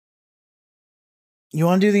You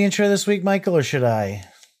want to do the intro this week, Michael, or should I?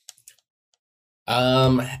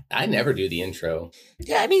 I never do the intro.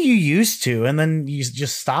 Yeah, I mean you used to, and then you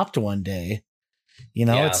just stopped one day. You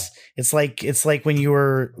know, Yeah. it's like when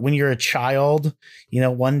you're a child, you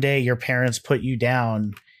know, one day your parents put you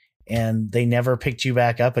down and they never picked you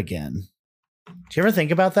back up again. Do you ever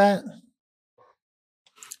think about that?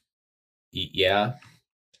 Yeah,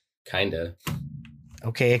 kind of.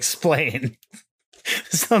 Okay, explain.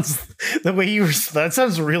 Sounds the way you were, that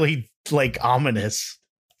sounds really like ominous.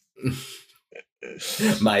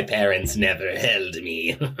 My parents never held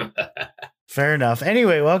me. Fair enough.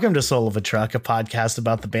 Anyway, welcome to Soul of a Truck, a podcast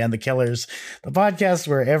about the band The Killers, the podcast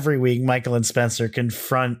where every week Michael and Spencer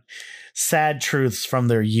confront sad truths from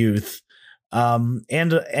their youth, and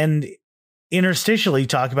interstitially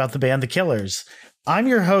talk about the band The Killers. I'm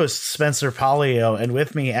your host, Spencer Polio, and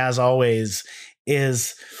with me, as always,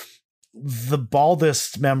 is the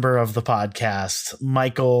baldest member of the podcast,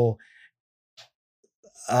 Michael.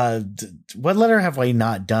 What letter have I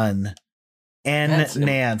not done?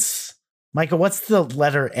 Nance. Michael, what's the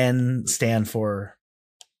letter N stand for?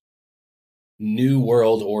 New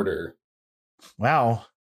World Order. Wow.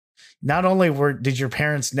 Not only did your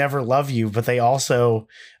parents never love you, but they also,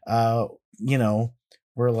 were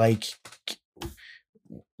like,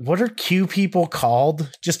 what are Q people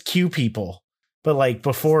called? Just Q people. But like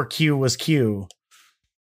before Q was Q.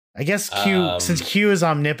 I guess Q, since Q is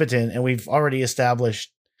omnipotent and we've already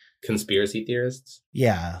established conspiracy theorists.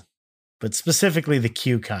 Yeah. But specifically the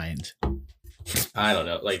Q kind. I don't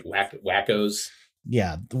know, like wackos.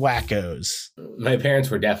 Yeah, wackos. My parents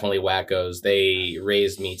were definitely wackos. They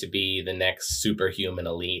raised me to be the next superhuman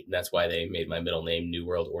elite. And that's why they made my middle name New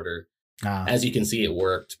World Order. As you can see, it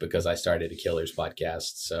worked because I started a Killers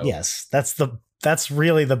podcast. So yes, that's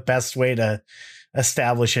really the best way to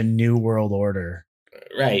establish a new world order.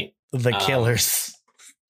 Right. The Killers.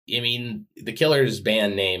 I mean, the Killers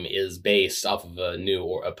band name is based off of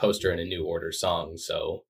a poster in a New Order song.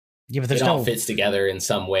 So yeah, but there's it all fits together in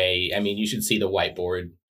some way. I mean, you should see the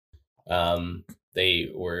whiteboard.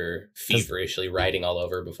 They were feverishly writing all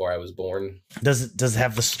over before I was born. Does it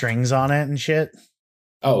have the strings on it and shit?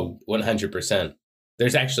 Oh, 100%.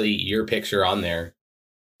 There's actually your picture on there.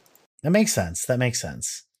 That makes sense.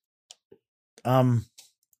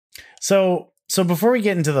 So before we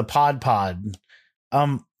get into the pod,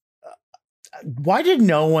 why did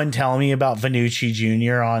no one tell me about Vannucci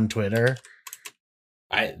Jr. on Twitter?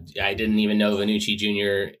 I didn't even know Vannucci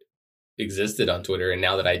Jr. existed on Twitter, and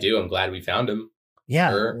now that I do, I'm glad we found him.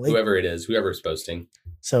 Yeah, or whoever it is, whoever's posting.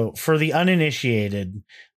 So for the uninitiated,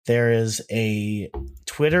 there is a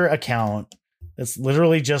Twitter account that's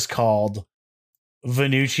literally just called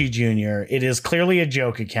Vannucci Jr. It is clearly a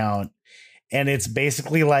joke account, and it's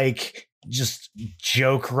basically like just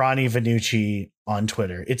joke Ronnie Vannucci on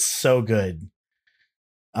Twitter. It's so good.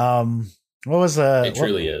 It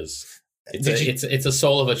truly is. It's a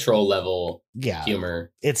Soul of a Troll level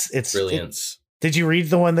humor. It's brilliance. Did you read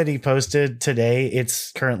the one that he posted today?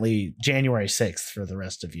 It's currently January 6th for the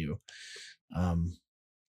rest of you.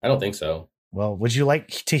 I don't think so. Well, would you like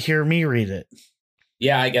to hear me read it?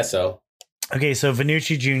 Yeah, I guess so. Okay, so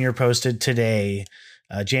Vannucci Jr. posted today,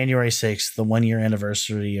 January 6th, the 1 year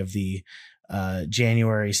anniversary of the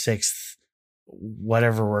January 6th,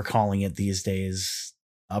 whatever we're calling it these days,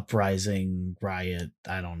 uprising, riot,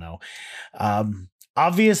 I don't know.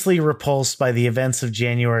 Obviously repulsed by the events of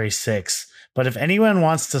January 6th, but if anyone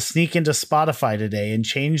wants to sneak into Spotify today and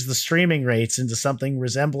change the streaming rates into something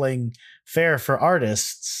resembling fair for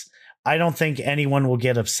artists, I don't think anyone will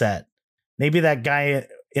get upset. Maybe that guy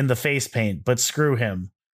in the face paint, but screw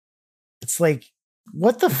him. It's like,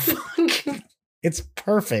 what the fuck? It's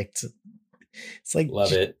perfect. It's like,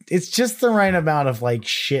 love it. It's just the right amount of like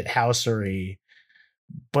shithousery,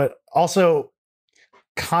 but also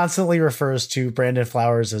constantly refers to Brandon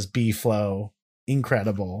Flowers as B-Flow.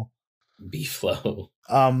 Incredible. B-Flow.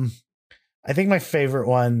 I think my favorite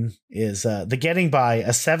one is The Getting By, a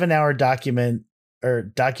 7-hour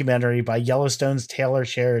documentary by Yellowstone's Taylor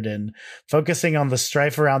Sheridan, focusing on the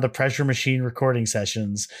strife around the Pressure Machine recording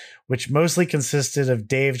sessions, which mostly consisted of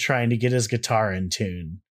Dave trying to get his guitar in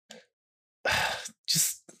tune.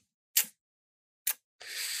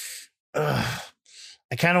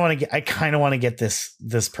 I kind of want to get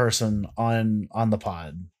this person on the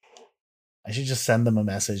pod. I should just send them a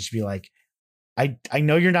message, be like, I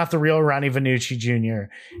know you're not the real Ronnie Vannucci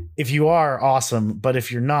Jr. If you are, awesome. But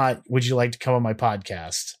if you're not, would you like to come on my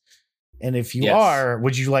podcast? And if you are,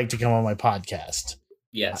 would you like to come on my podcast?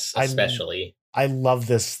 Yes, especially. I love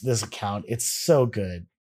this account. It's so good.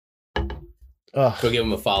 Go give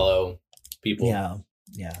him a follow, people.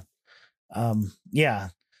 Yeah. Yeah.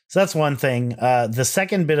 So that's one thing. The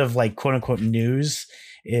second bit of like quote unquote news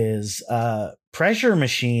is Pressure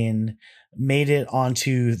Machine made it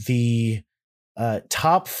onto the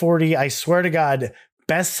top 40, I swear to God,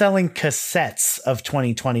 best-selling cassettes of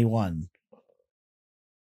 2021.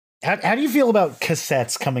 How do you feel about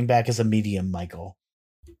cassettes coming back as a medium, Michael?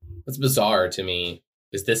 It's bizarre to me.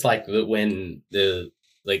 Is this like when the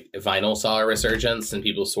like vinyl saw a resurgence and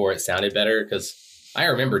people swore it sounded better? Because I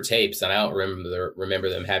remember tapes, and I don't remember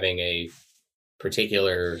them having a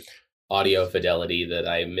particular audio fidelity that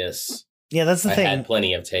I miss. Yeah, that's the thing. I had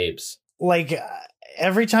plenty of tapes. Like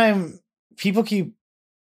every time people keep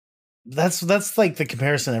that's like the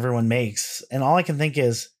comparison everyone makes, and all I can think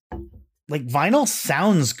is like vinyl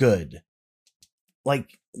sounds good,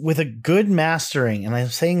 like with a good mastering. And I'm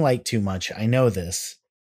saying like too much. I know this.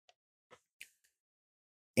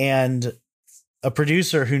 And a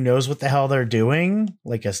producer who knows what the hell they're doing,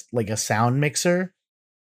 like a sound mixer,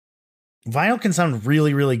 vinyl can sound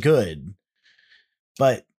really, really good,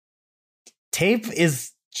 but tape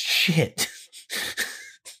is shit.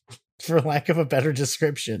 For lack of a better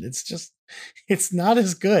description. It's not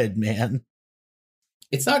as good, man.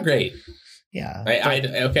 It's not great. Yeah.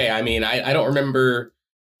 Okay. I mean, I don't remember,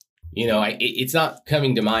 it's not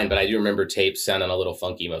coming to mind, but I do remember tapes sounding a little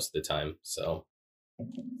funky most of the time. So.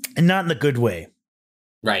 And not in the good way.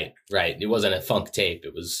 Right. It wasn't a funk tape.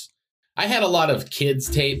 I had a lot of kids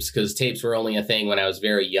tapes because tapes were only a thing when I was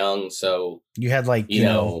very young. So you had like, you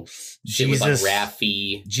know, shit was like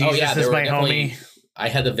Raffi. Jesus is my homie. I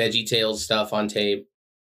had the VeggieTales stuff on tape.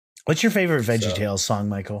 What's your favorite VeggieTales song,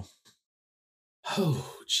 Michael?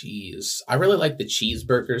 Oh, geez. I really like the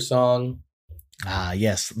Cheeseburger song. Ah,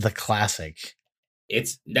 yes. The classic.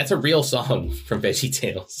 That's a real song from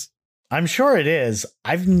VeggieTales. I'm sure it is.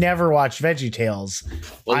 I've never watched VeggieTales.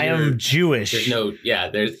 Well, I am Jewish. There's no,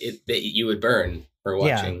 you would burn for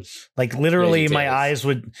watching. Yeah, like literally my eyes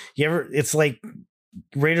would, it's like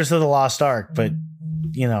Raiders of the Lost Ark, but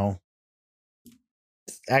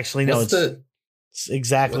actually, no, it's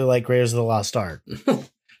exactly like Raiders of the Lost Ark.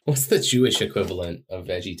 What's the Jewish equivalent of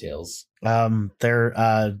VeggieTales? There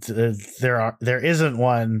isn't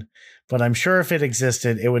one, but I'm sure if it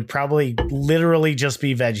existed, it would probably literally just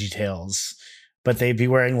be VeggieTales, but they'd be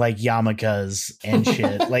wearing like yarmulkes and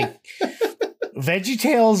shit. Like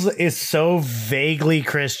VeggieTales is so vaguely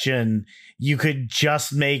Christian. You could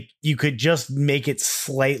just make it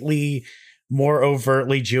slightly more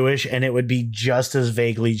overtly Jewish, and it would be just as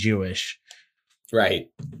vaguely Jewish. Right.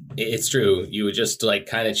 It's true. You would just like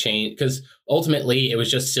kind of change, because ultimately it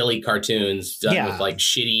was just silly cartoons done with like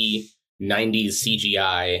shitty 90s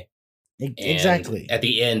CGI. Exactly. At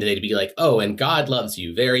the end, they'd be like, "Oh, and God loves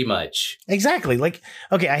you very much." Exactly. Like,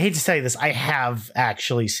 okay, I hate to tell you this. I have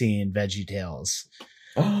actually seen VeggieTales.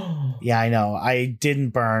 Yeah, I know. I didn't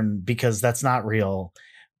burn because that's not real.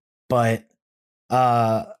 But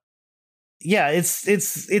yeah,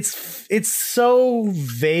 it's so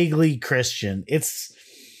vaguely Christian. It's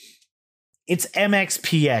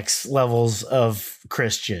MXPX levels of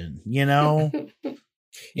Christian,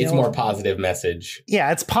 It's more positive message.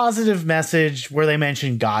 Yeah, it's positive message where they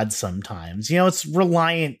mention God sometimes. It's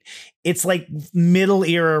reliant. It's like middle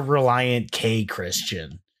era reliant K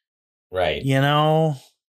Christian. Right.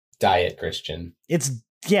 Diet Christian.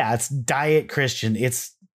 It's diet Christian.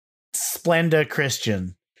 It's Splenda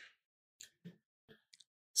Christian.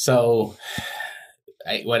 So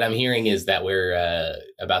what I'm hearing is that we're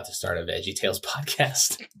about to start a VeggieTales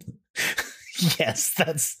podcast. Yes,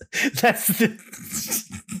 that's the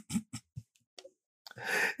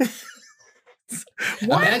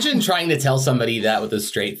Imagine trying to tell somebody that with a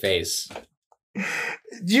straight face.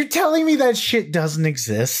 You're telling me that shit doesn't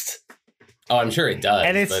exist? Oh, I'm sure it does.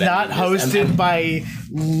 And it's not hosted by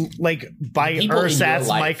Ursat's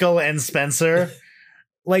Michael and Spencer.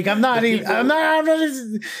 Like I'm not even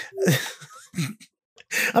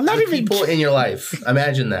people in your life.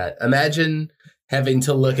 Imagine that. Imagine having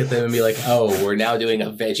to look at them and be like, "Oh, we're now doing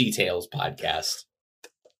a VeggieTales podcast."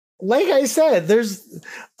 Like I said, there's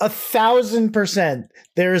 1,000%.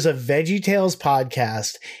 There is a VeggieTales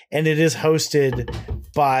podcast, and it is hosted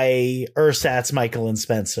by Ursat's Michael and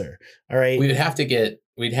Spencer. All right, we'd have to get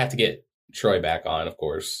Troy back on, of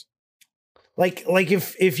course. Like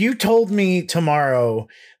if you told me tomorrow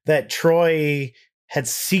that Troy had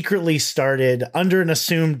secretly started under an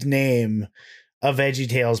assumed name a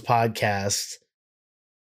VeggieTales podcast,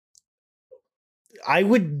 I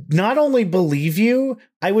would not only believe you,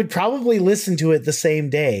 I would probably listen to it the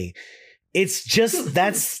same day. It's just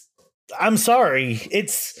I'm sorry.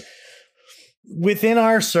 It's within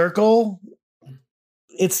our circle.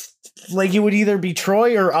 It's like it would either be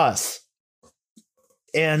Troy or us.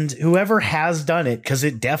 And whoever has done it, because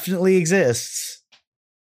it definitely exists,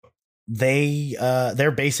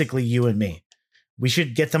 they're basically you and me. We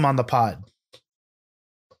should get them on the pod.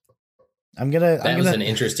 That was an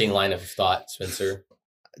interesting line of thought, Spencer.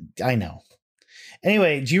 I know.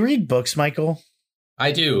 Anyway, do you read books, Michael?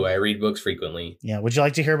 I do. I read books frequently. Yeah. Would you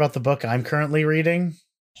like to hear about the book I'm currently reading?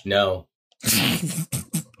 No.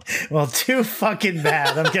 Well, too fucking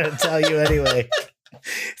bad. I'm going to tell you anyway.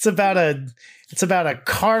 It's about a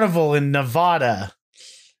carnival in Nevada,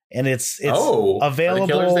 and it's available. Are the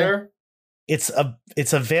killers there?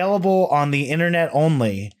 It's available on the internet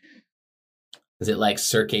only. Is it like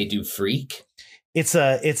Cirque du Freak? It's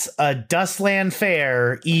a Dustland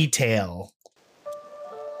Fairytale.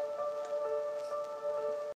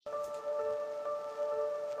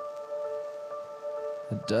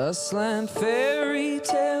 A Dustland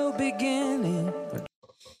Fairytale beginning.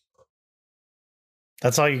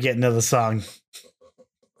 That's all you get into the song.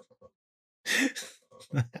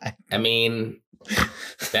 I mean,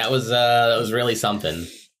 that was really something.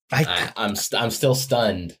 I'm still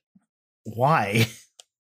stunned. Why?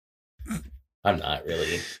 I'm not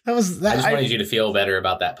really. I just wanted you to feel better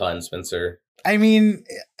about that pun, Spencer. I mean,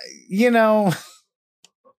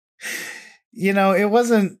 it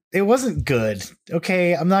wasn't good.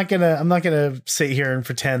 Okay, I'm not gonna sit here and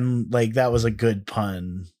pretend like that was a good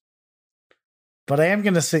pun. But I am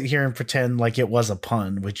gonna sit here and pretend like it was a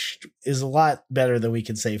pun, which is a lot better than we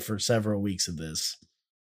can say for several weeks of this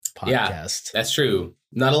podcast. Yeah, that's true.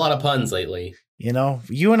 Not a lot of puns lately.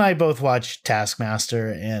 You and I both watch Taskmaster,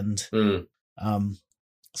 and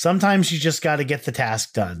sometimes you just got to get the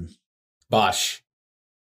task done. Bosh.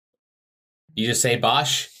 You just say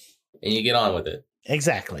Bosh, and you get on with it.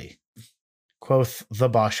 Exactly. Quoth the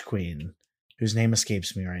Bosch Queen, whose name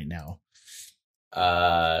escapes me right now.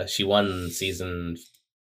 She won season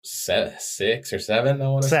 6 or 7, I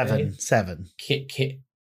want to say. 7.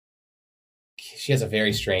 She has a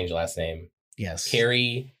very strange last name. Yes.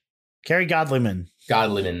 Carrie Godliman.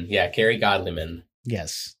 Godliman. Yeah, Carrie Godliman.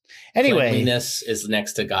 Yes. Anyway. Cleanliness is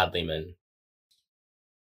next to Godliman.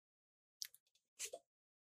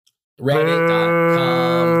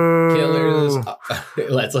 Reddit.com. Killers.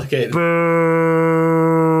 Let's look at...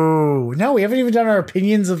 Boo. No, we haven't even done our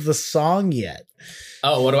opinions of the song yet.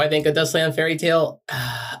 Oh, what do I think of Dustland Fairytale?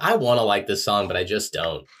 I want to like this song, but I just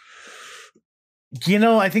don't.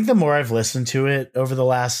 I think the more I've listened to it over the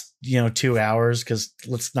last, 2 hours, because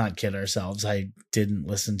let's not kid ourselves, I didn't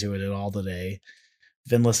listen to it at all today. I've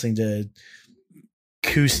been listening to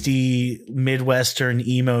acoustic Midwestern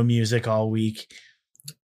emo music all week.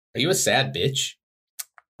 Are you a sad bitch?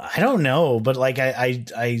 I don't know, but like I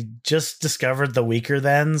just discovered the Weaker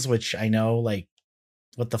Thens, which I know, like,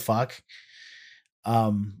 what the fuck.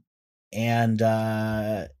 And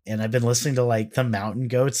I've been listening to like the Mountain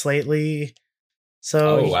Goats lately.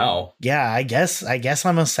 So, oh wow, yeah, I guess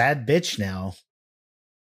I'm a sad bitch now.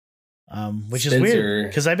 Which Spencer, is weird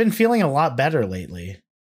because I've been feeling a lot better lately,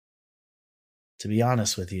 to be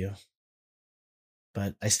honest with you.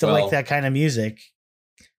 But I still like that kind of music.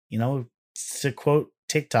 To quote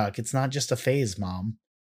TikTok, it's not just a phase, Mom.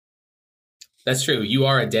 That's true. You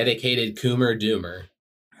are a dedicated Coomer Doomer.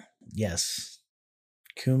 Yes.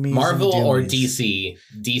 Coomies Marvel or DC?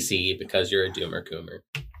 DC, because you're a Doomer Coomer.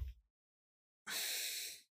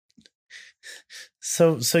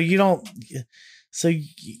 So you don't. So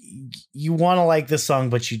you want to like this song,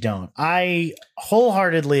 but you don't. I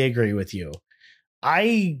wholeheartedly agree with you.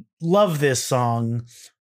 I love this song,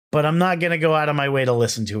 but I'm not going to go out of my way to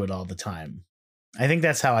listen to it all the time. I think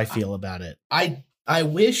that's how I feel about it. I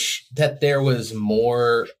wish that there was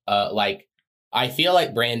more, I feel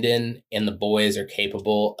like Brandon and the boys are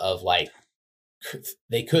capable of,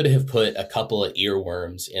 they could have put a couple of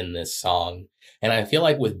earworms in this song. And I feel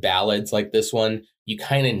like with ballads like this one, you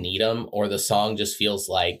kind of need them, or the song just feels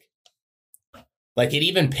like it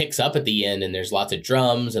even picks up at the end and there's lots of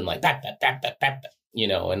drums and and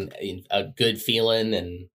a good feeling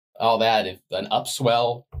and all that, an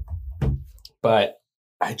upswell. But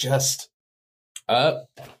I just, I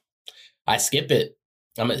skip it.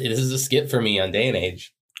 This is a skip for me on Day and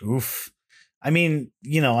Age. Oof. I mean,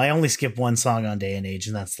 I only skip one song on Day and Age,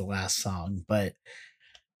 and that's the last song. But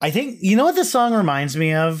I think, what this song reminds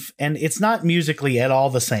me of? And it's not musically at all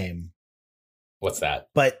the same. What's that?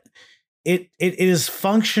 But it is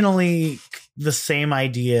functionally the same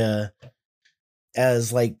idea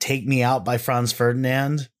as Take Me Out by Franz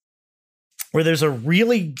Ferdinand, where there's a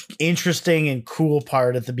really interesting and cool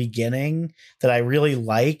part at the beginning that I really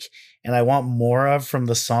like. and I want more of from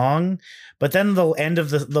the song. But then the end of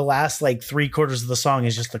the last like 3/4 of the song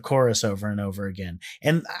is just the chorus over and over again.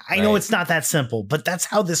 And I know it's not that simple, but that's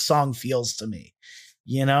how this song feels to me.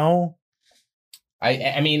 You know?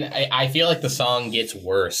 I mean, I feel like the song gets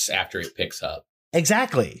worse after it picks up.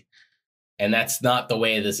 Exactly. And that's not the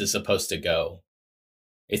way this is supposed to go.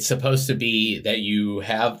 It's supposed to be that you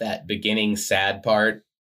have that beginning sad part.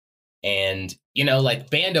 And, you know, like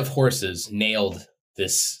Band of Horses nailed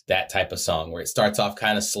that type of song where it starts off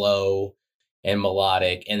kind of slow and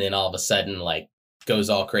melodic, and then all of a sudden, like, goes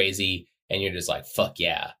all crazy, and you're just like, fuck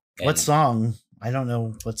yeah. And, what song? I don't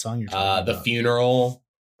know what song you're talking about. The Funeral.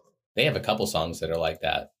 They have a couple songs that are like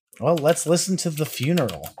that. Well, let's listen to The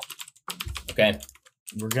Funeral. Okay.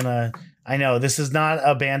 I know this is not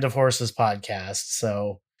a Band of Horses podcast,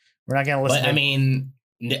 so we're not gonna listen. But I mean,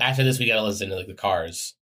 after this, we gotta listen to like the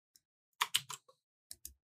Cars.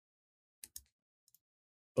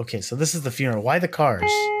 Okay, so this is The Funeral. Why the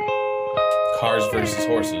Cars? Cars versus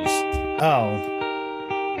horses. Oh.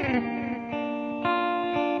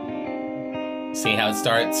 See how it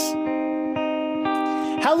starts?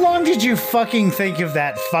 How long did you fucking think of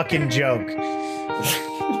that fucking joke?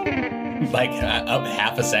 Like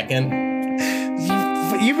half a second?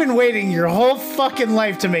 You've been waiting your whole fucking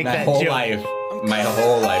life to make that joke. My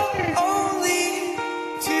whole life.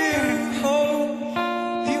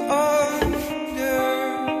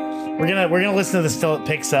 We're gonna listen to this till it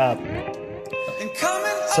picks up.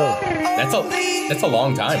 So that's a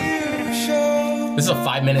long time. This is a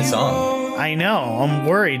 5-minute song. I know. I'm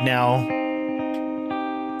worried now.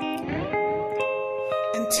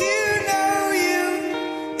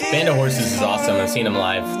 Band of Horses is awesome. I've seen them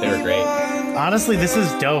live. They were great. Honestly, this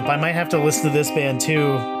is dope. I might have to listen to this band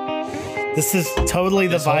too. This is totally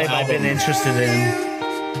the vibe I've been interested in.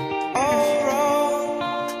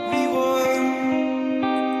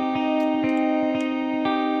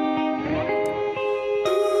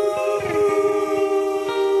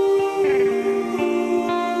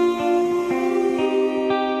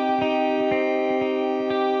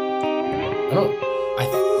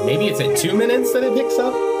 Maybe it's at 2 minutes that it picks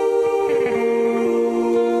up.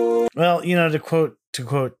 Well, you know, to quote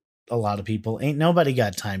a lot of people, ain't nobody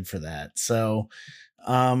got time for that. So,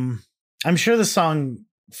 I'm sure the song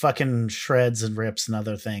fucking shreds and rips and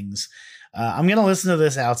other things. I'm gonna listen to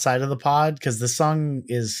this outside of the pod because the song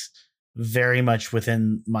is very much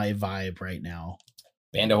within my vibe right now.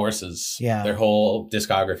 Band of Horses, yeah, their whole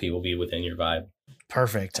discography will be within your vibe.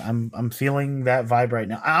 Perfect. I'm feeling that vibe right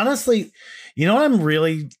now. Honestly, you know what I'm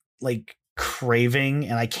really like craving,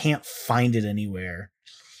 and I can't find it anywhere.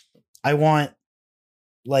 I want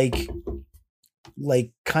like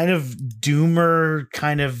kind of doomer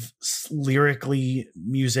kind of lyrically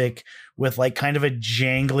music with like kind of a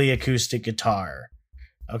jangly acoustic guitar.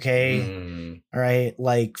 Okay. All right.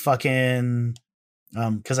 Like fucking,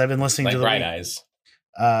 cause I've been listening like to Bright Eyes.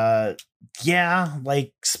 Yeah,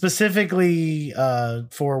 like specifically,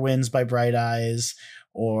 Four Winds by Bright Eyes,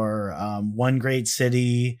 or, One Great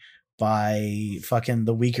City by fucking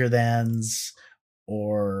The Weaker Thans,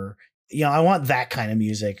 or, you know, I want that kind of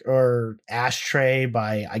music, or Ashtray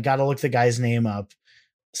by, I gotta look the guy's name up.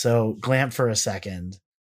 So glamp for a second.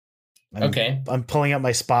 I'm pulling up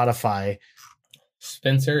my Spotify.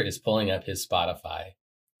 Spencer is pulling up his Spotify,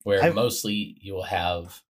 where mostly you will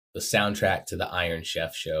have the soundtrack to the Iron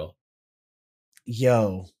Chef show.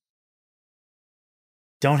 Yo.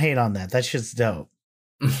 Don't hate on that. That shit's dope.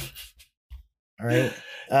 All right.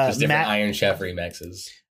 Just different Iron Chef remixes.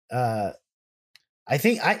 I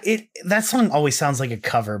think that song always sounds like a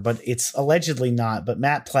cover, but it's allegedly not. But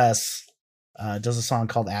Matt Pless does a song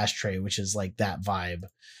called Ashtray, which is like that vibe.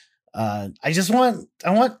 I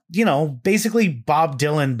want, you know, basically Bob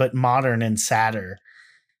Dylan, but modern and sadder.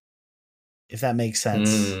 If that makes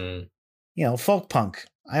sense. You know, folk punk.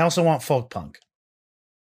 I also want folk punk.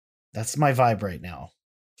 That's my vibe right now.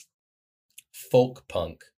 Folk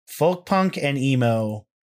punk. Folk punk and emo,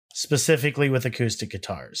 specifically with acoustic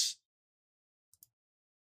guitars.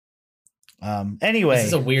 Anyway. This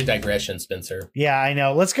is a weird digression, Spencer. Yeah, I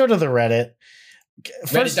know. Let's go to the Reddit.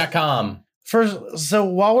 Reddit.com. So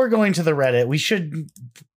while we're going to the Reddit,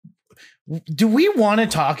 do we want to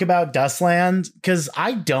talk about Dustland? Because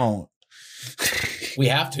I don't. We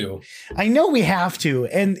have to. I know we have to.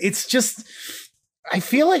 And it's just, I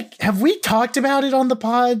feel like, have we talked about it on the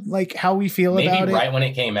pod? Like how we feel about it? Maybe right when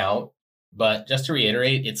it came out. But just to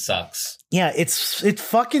reiterate, it sucks. Yeah, it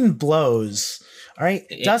fucking blows. All right.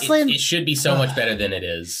 Dustland. It should be so much better than it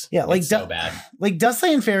is. Yeah, like it's so bad. Like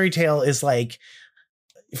Dustland Fairytale is like,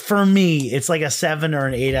 for me, it's like a 7 or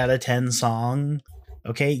an 8 out of 10 song.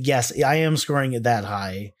 Okay. Yes, I am scoring it that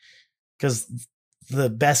high. because the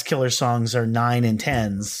best Killer songs are 9 and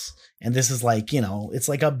 10s, and this is like, it's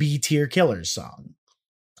like a B tier Killers song,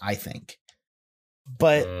 I think.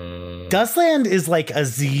 But Dustland is like a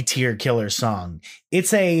Z tier Killer song.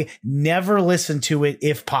 It's a never listen to it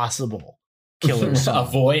if possible Killer song.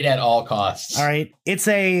 Avoid at all costs. All right. It's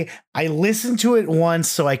I listened to it once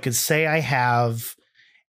so I could say I have,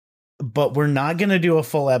 but we're not going to do a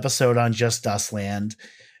full episode on just Dustland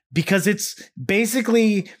because it's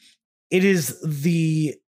basically, it is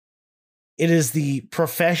the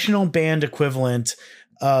professional band equivalent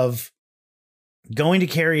of going to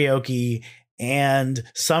karaoke and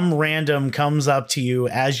some random comes up to you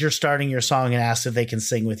as you're starting your song and asks if they can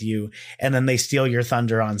sing with you. And then they steal your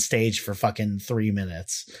thunder on stage for fucking 3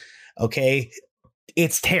 minutes. Okay.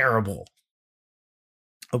 It's terrible.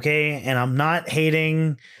 Okay. And I'm not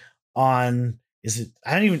hating on, it's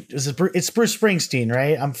Bruce Springsteen,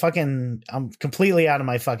 right? I'm completely out of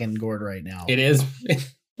my fucking gourd right now. It is.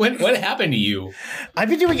 What happened to you? I've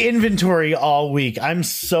been doing inventory all week. I'm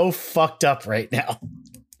so fucked up right now.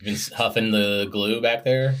 Been huffing the glue back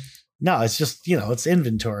there? No, it's just, it's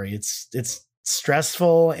inventory. It's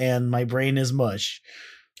stressful and my brain is mush.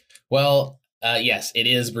 Well, yes, it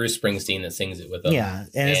is Bruce Springsteen that sings it with them. Yeah,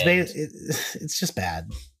 and it's just bad.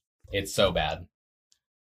 It's so bad.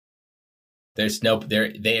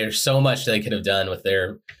 There's so much they could have done with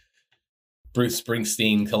their Bruce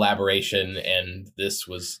Springsteen collaboration, and this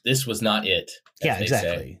was not it. Yeah,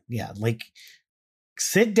 exactly. Yeah, like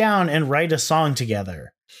sit down and write a song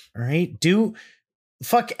together. All right.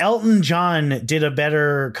 Elton John did a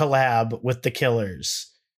better collab with the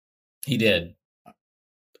Killers. He did.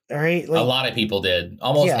 All right. Like, a lot of people did.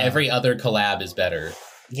 Almost every other collab is better.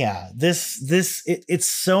 Yeah. It's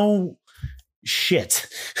so shit.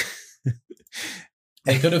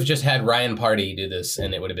 They could have just had Ryan Party do this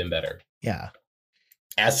and it would have been better. Yeah.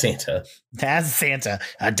 As Santa.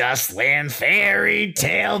 A Dustland fairy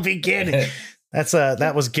tale beginning.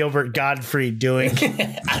 That was Gilbert Gottfried doing.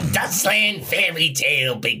 A Dustland fairy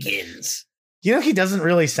tale begins. He doesn't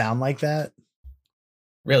really sound like that.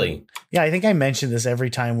 Really? Yeah, I think I mentioned this every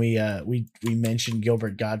time we mentioned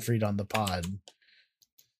Gilbert Gottfried on the pod.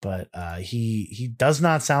 But he does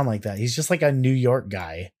not sound like that. He's just like a New York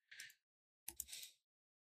guy.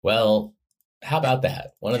 Well, how about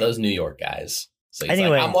that? One of those New York guys. So he's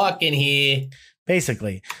anyway, like, I'm walking here.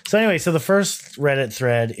 Basically. So the first Reddit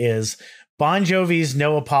thread is Bon Jovi's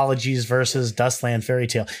No Apologies versus Dustland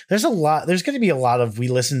Fairytale. There's going to be a lot of we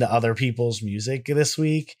listen to other people's music this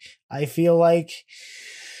week. I feel like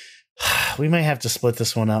we might have to split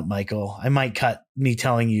this one up, Michael. I might cut me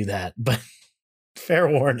telling you that, but fair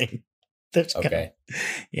warning. Okay.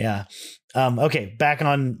 Yeah. Okay. Back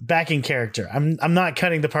in character. I'm not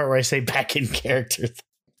cutting the part where I say back in character.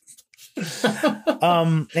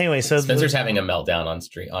 Anyway, so Spencer's having a meltdown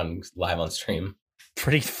live on stream.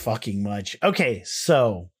 Pretty fucking much. Okay,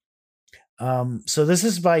 so this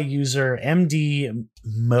is by user MD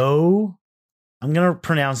Mo. I'm gonna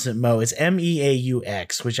pronounce it Mo. It's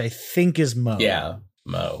MEAUX, which I think is Mo. Yeah,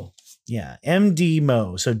 Mo. Yeah, MD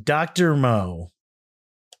Mo. So Dr. Mo.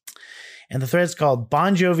 And the thread's called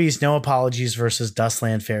Bon Jovi's No Apologies versus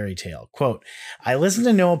Dustland Fairytale. Quote, I listened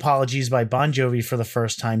to No Apologies by Bon Jovi for the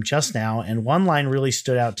first time just now, and one line really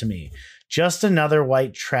stood out to me. Just another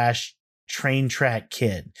white trash train track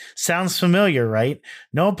kid. Sounds familiar, right?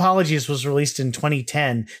 No Apologies was released in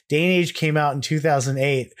 2010. Day and Age came out in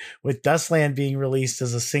 2008, with Dustland being released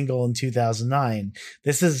as a single in 2009.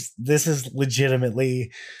 This is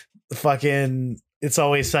legitimately fucking It's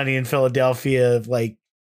Always Sunny in Philadelphia, like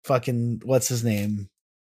fucking what's his name?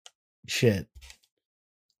 Shit.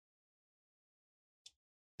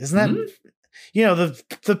 Isn't that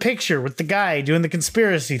the picture with the guy doing the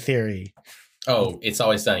conspiracy theory? Oh, It's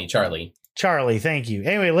Always Sunny, Charlie. Charlie, thank you.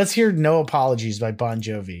 Anyway, let's hear No Apologies by Bon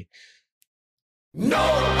Jovi. No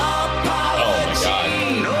apology.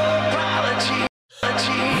 Oh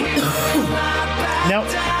my God. Nope.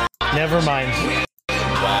 Never mind.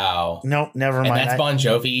 Wow. Nope, never mind. And that's Bon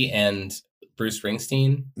Jovi and Bruce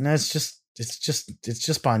Springsteen? No, it's just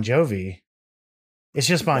Bon Jovi. It's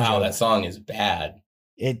just Bon Jovi. Wow, that song is bad.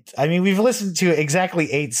 We've listened to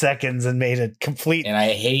exactly 8 seconds and made a complete. And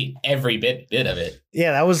I hate every bit of it.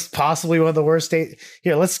 Yeah, that was possibly one of the worst.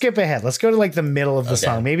 Here, let's skip ahead. Let's go to like the middle of the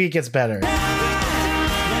song. Maybe it gets better.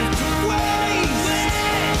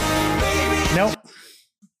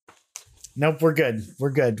 Nope, we're good.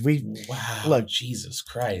 Wow. Look, Jesus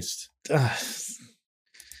Christ.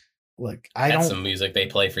 Look, That's some music they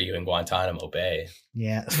play for you in Guantanamo Bay.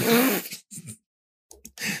 Yeah.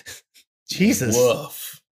 Jesus. Woof.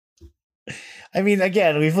 I mean,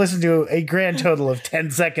 again, we've listened to a grand total of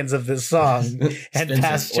 10 seconds of this song and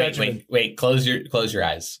passed judgment. Wait. Close your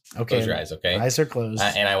eyes. Okay. Close your eyes, okay? Eyes are closed.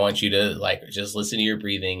 And I want you to just listen to your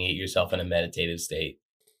breathing, get yourself in a meditative state,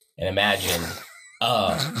 and imagine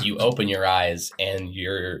you open your eyes and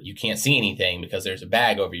you can't see anything because there's a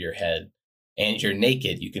bag over your head and you're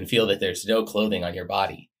naked. You can feel that there's no clothing on your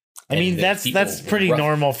body. I mean, that's pretty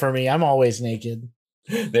normal for me. I'm always naked.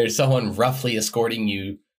 There's someone roughly escorting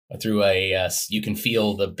you through you can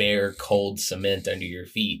feel the bare, cold cement under your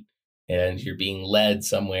feet, and you're being led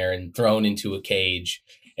somewhere and thrown into a cage.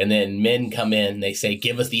 And then men come in, they say,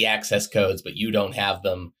 give us the access codes, but you don't have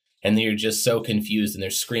them. And you're just so confused, and they're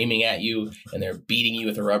screaming at you, and they're beating you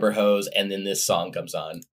with a rubber hose. And then this song comes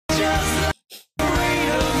on.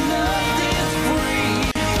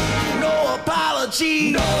 No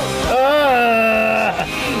apology.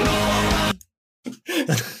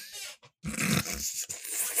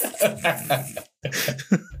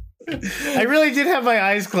 I really did have my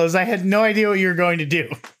eyes closed. I had no idea what you were going to do.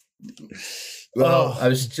 Well, I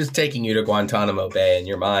was just taking you to Guantanamo Bay in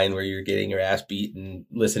your mind, where you're getting your ass beat and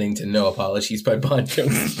listening to No Apologies by Bon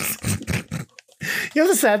Jovi. You know,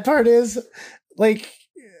 the sad part is, like,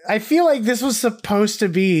 I feel like this was supposed to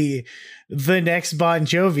be the next Bon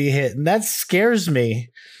Jovi hit, and that scares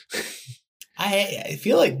me. I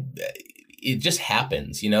feel like it just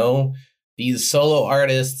happens, you know? These solo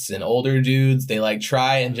artists and older dudes, they like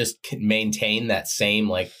try and just maintain that same,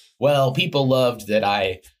 like, well, people loved that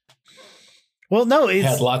I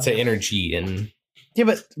had lots of energy and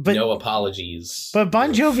but no apologies. But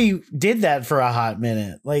Bon Jovi did that for a hot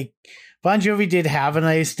minute. Like, Bon Jovi did Have a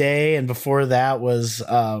Nice Day, and before that was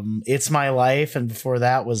It's My Life, and before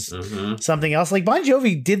that was something else. Like, Bon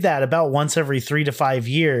Jovi did that about once every 3 to 5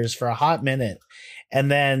 years for a hot minute, and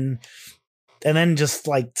then just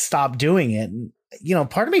like stopped doing it. And, you know,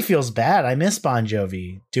 part of me feels bad. I miss Bon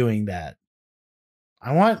Jovi doing that.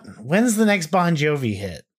 When's the next Bon Jovi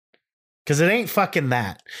hit? Because it ain't fucking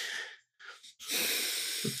that.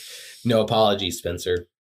 No apologies, Spencer.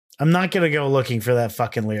 I'm not going to go looking for that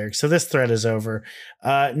fucking lyric. So this thread is over.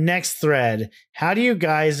 Next thread. How do you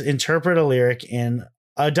guys interpret a lyric in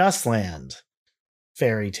a Dustland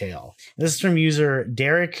Fairytale? This is from user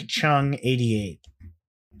Derek Chung 88.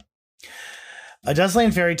 A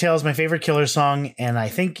Dustland Fairytale is my favorite Killer song, and I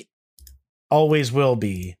think always will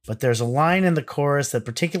be. But there's a line in the chorus that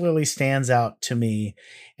particularly stands out to me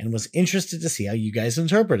and was interested to see how you guys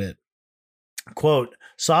interpret it. Quote,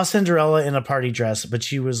 saw Cinderella in a party dress, but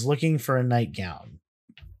she was looking for a nightgown.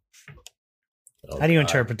 How do you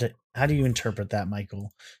interpret it? How do you interpret that,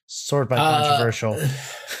 Michael? Sort by controversial.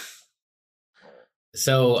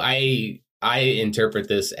 So I interpret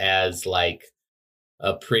this as like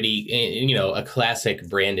a pretty, you know, a classic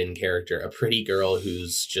Brandon character, a pretty girl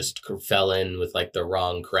who's just fell in with like the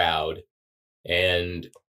wrong crowd, and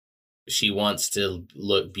she wants to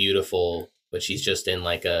look beautiful, but she's just in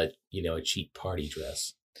like a cheap party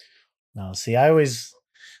dress. No, see, I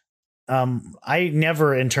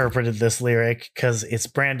never interpreted this lyric because it's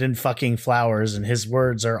Brandon fucking Flowers and his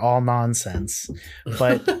words are all nonsense.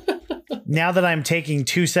 But now that I'm taking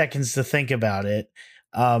 2 seconds to think about it,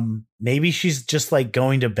 maybe she's just like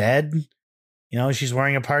going to bed. You know, she's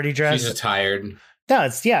wearing a party dress. She's just tired. No,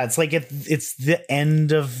 it's like it's the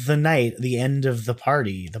end of the night, the end of the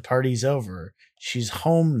party. The party's over. She's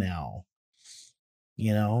home now.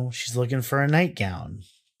 You know, she's looking for a nightgown.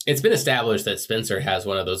 It's been established that Spencer has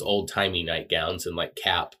one of those old timey nightgowns and like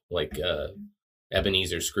cap, like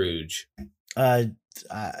Ebenezer Scrooge.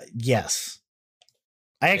 Yes.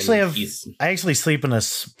 I actually sleep in a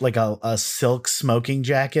silk smoking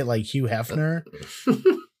jacket like Hugh Hefner.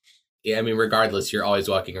 Yeah, I mean, regardless, you're always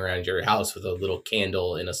walking around your house with a little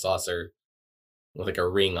candle in a saucer with like a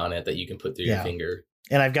ring on it that you can put through your finger.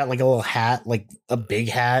 And I've got like a little hat, like a big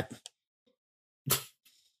hat.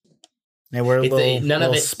 I wear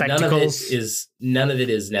little spectacles. None of it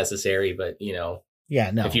is necessary, but you know,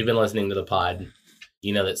 no. If you've been listening to the pod,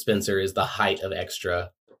 you know that Spencer is the height of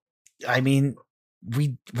extra. I mean,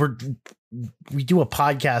 we do a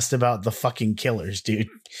podcast about the fucking Killers, dude.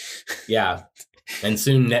 Yeah, and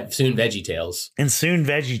soon Veggie Tales. And soon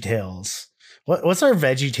Veggie Tales. What's our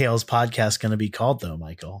Veggie Tales podcast going to be called, though,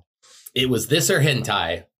 Michael? It was This or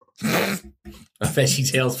Hentai, a Veggie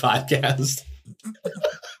Tales podcast.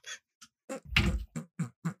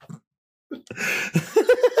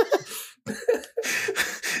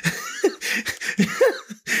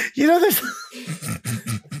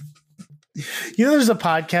 There's a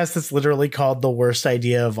podcast that's literally called The Worst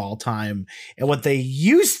Idea of All Time. And what they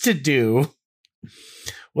used to do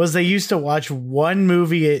was they used to watch one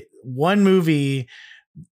movie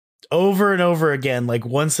over and over again, like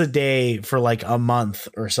once a day for like a month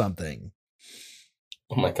or something.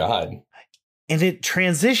 Oh my God. And it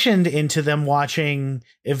transitioned into them watching,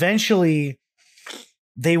 eventually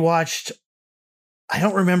they watched, I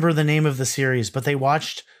don't remember the name of the series, but they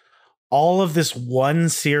watched all of this one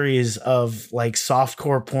series of like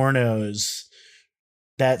softcore pornos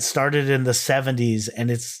that started in the 70s,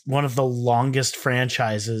 and it's one of the longest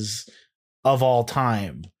franchises of all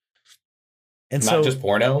time. And not just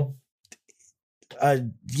porno?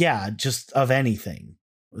 Yeah, just of anything.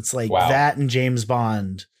 It's like that and James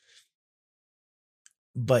Bond.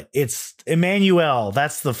 But it's Emmanuel.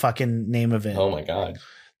 That's the fucking name of it. Oh my God.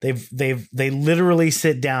 They literally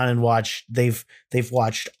sit down and watch. They've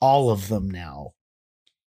watched all of them now.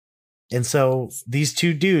 And so these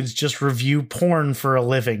two dudes just review porn for a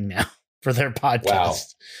living now for their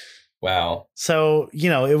podcast. Wow. So, you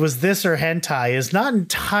know, it was this or hentai is not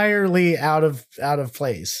entirely out of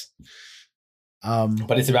place.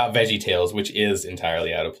 But it's about VeggieTales, which is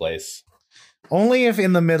entirely out of place. Only if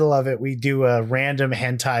in the middle of it we do a random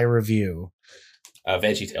hentai review.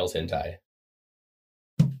 VeggieTales hentai.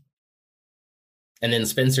 And then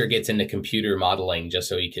Spencer gets into computer modeling just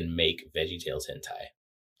so he can make VeggieTales hentai.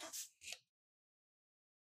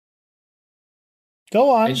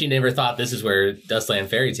 Go on. And she never thought this is where Dustland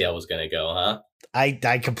Fairytale was going to go, huh? I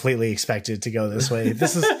completely expected it to go this way.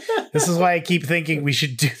 This is why I keep thinking we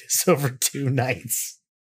should do this over 2 nights.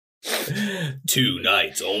 2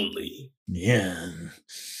 nights only. Yeah.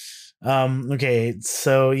 Okay,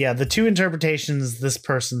 so yeah, the two interpretations this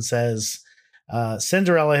person says.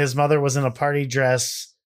 Cinderella, his mother was in a party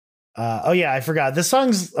dress. Oh yeah, I forgot. This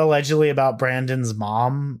song's allegedly about Brandon's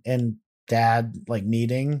mom and dad like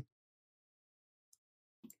meeting.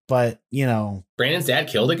 But, you know, Brandon's dad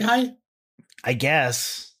killed a guy? I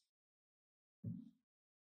guess.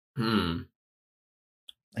 I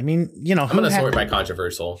mean, you know, I'm going to sort by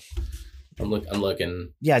controversial. I'm looking.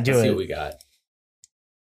 Yeah, do Let's it. See what we got.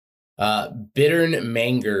 Bittern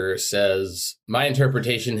Manger says, my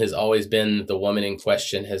interpretation has always been the woman in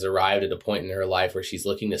question has arrived at a point in her life where she's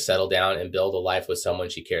looking to settle down and build a life with someone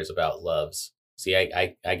she cares about, loves. See,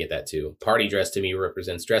 I get that too. Party dress to me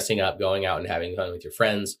represents dressing up, going out and having fun with your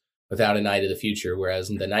friends without a night of the future, whereas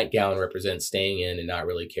the nightgown represents staying in and not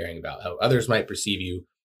really caring about how others might perceive you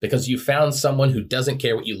because you found someone who doesn't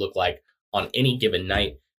care what you look like on any given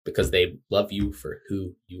night because they love you for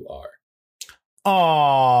who you are.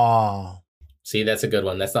 Aww. See, that's a good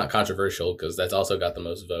one. That's not controversial because that's also got the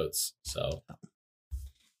most votes. So,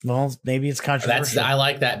 well, maybe it's controversial. I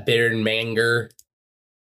like that. Bittern Manger.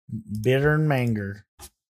 Bittern Manger.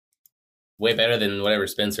 Way better than whatever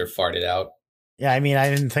Spencer farted out. Yeah, I mean, I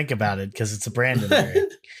didn't think about it because it's a Brandon lyric.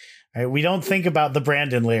 All right, we don't think about the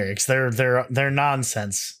Brandon lyrics. They're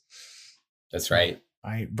nonsense. That's right. All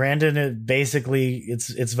right, Brandon, basically,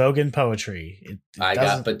 it's Vogan poetry. I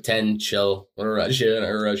got potential. Russian.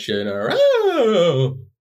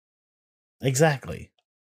 Exactly.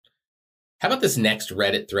 How about this next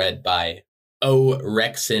Reddit thread by O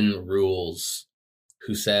Rexon Rules,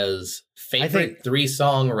 who says, favorite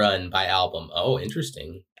 3-song run by album. Oh,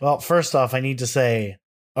 interesting. Well, first off, I need to say,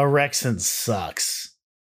 Orexin sucks.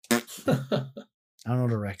 I don't know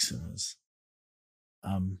what Orexin is.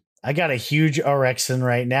 I got a huge Orexin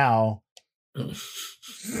right now.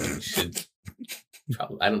 That's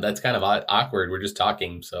kind of awkward. We're just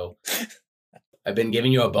talking, so I've been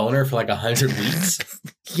giving you a boner for like 100 weeks.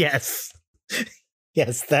 Yes,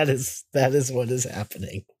 that is what is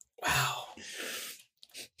happening. Wow,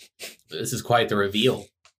 this is quite the reveal.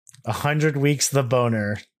 100 weeks, the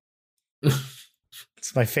boner.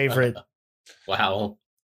 It's my favorite. Wow.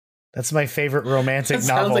 That's my favorite romantic that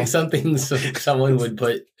novel. Sounds like something someone would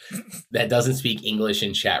put that doesn't speak English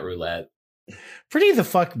in chat roulette. Pretty the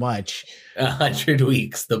fuck much. 100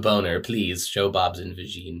 weeks, the boner. Please show Bob's and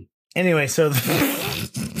Vagine. Anyway, so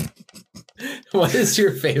what is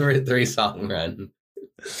your favorite 3-song run?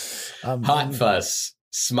 Hot Fuss.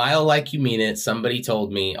 Smile like you mean it. Somebody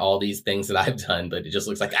told me all these things that I've done, but it just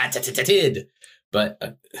looks like did.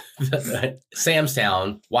 But Sam's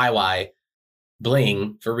Town, YY.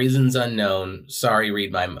 Bling, for reasons unknown. Sorry,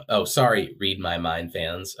 read my mind,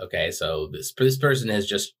 fans. Okay, so this person has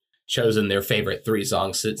just chosen their favorite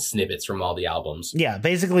 3-song snippets from all the albums. Yeah,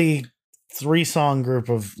 basically 3-song group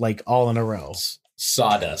of like all in a row.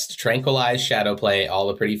 Sawdust, Tranquilize, Shadowplay, All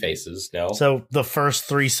the Pretty Faces. No. So the first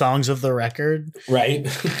 3 songs of the record, right?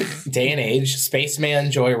 Day and Age, Spaceman,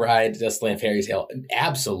 Joyride, Dustland Fairytale.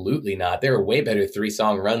 Absolutely not. There are way better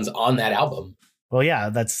 3-song runs on that album. Well, yeah,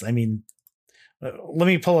 let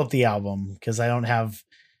me pull up the album because I don't have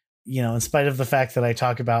in spite of the fact that I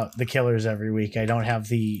talk about the Killers every week, I don't have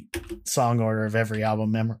the song order of every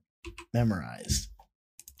album memorized.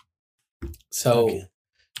 So,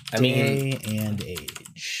 okay. Day and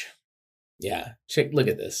age. Yeah. Look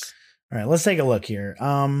at this. All right, let's take a look here.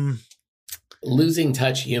 Losing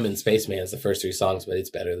Touch, Human, Spaceman is the first 3 songs, but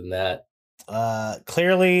it's better than that.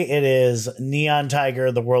 Clearly it is Neon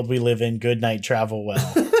Tiger, The World We Live In, Good Night, Travel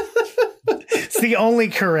Well. It's the only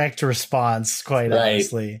correct response, quite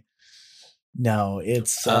honestly. No,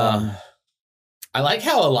 it's I like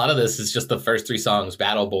how a lot of this is just the first 3 songs: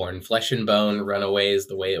 Battleborn, Flesh and Bone, Runaways,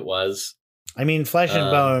 The Way It Was. I mean, Flesh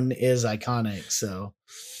and Bone is iconic, so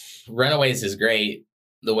Runaways is great.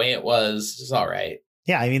 The Way It Was is all right.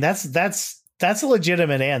 Yeah, I mean that's a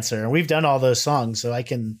legitimate answer. And we've done all those songs, so I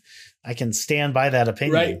can stand by that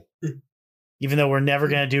opinion. Right. Even though we're never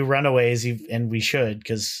going to do Runaways, and we should,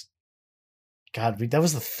 because God, that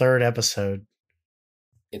was the 3rd episode.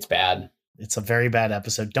 It's bad. It's a very bad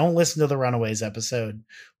episode. Don't listen to the Runaways episode.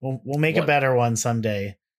 We'll make a better one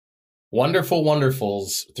someday. Wonderful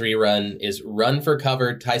Wonderfuls 3-run is Run for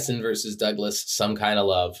Cover, Tyson versus Douglas, Some Kind of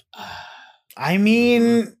Love. I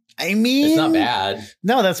mean, it's not bad.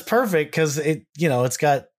 No, that's perfect because it's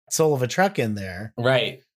got Soul of a Truck in there.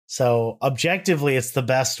 Right. So objectively, it's the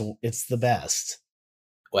best. It's the best.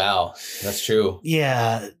 Wow, that's true.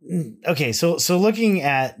 Yeah. Okay. So looking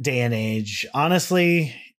at Day and Age,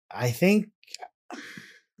 honestly, I think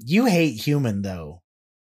you hate Human, though.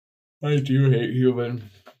 I do hate Human.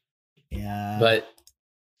 Yeah. But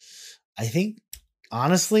I think,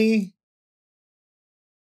 honestly,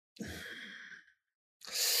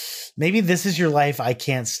 maybe This Is Your Life, I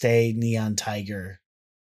Can't Stay, Neon Tiger.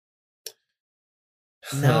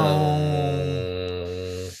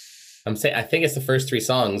 No. I think it's the first 3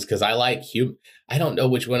 songs because I like I don't know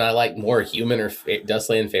which one I like more, Human or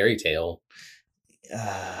Dustland Fairytale.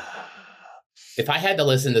 If I had to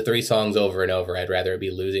listen to 3 songs over and over, I'd rather it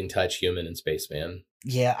be Losing Touch, Human, and Spaceman.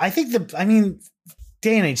 Yeah, I think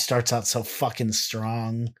Day and Age starts out so fucking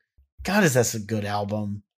strong. God, is that a good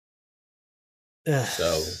album? Ugh.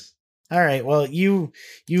 So, all right, well, you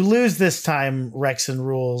lose this time, Rex and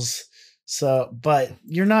Rules. So, but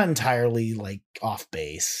you're not entirely like off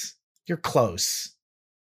base. You're close.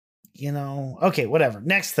 Okay, whatever.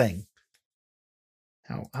 Next thing.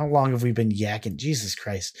 How long have we been yakking? Jesus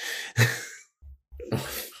Christ.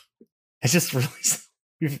 I just realized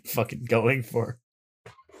we've been fucking going for.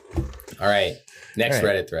 All right. Next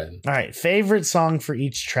Reddit thread. All right. Favorite song for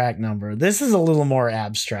each track number. This is a little more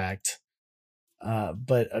abstract.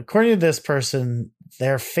 But according to this person,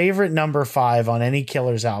 their favorite number 5 on any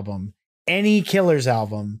Killers album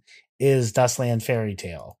is Dustland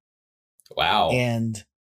Fairytale. Wow. And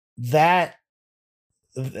that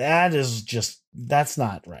is just, that's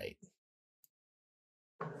not right.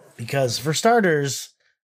 Because for starters,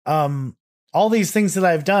 all these things that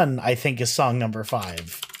I've done, I think is song number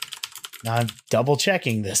 5. Now I'm double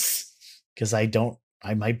checking this because I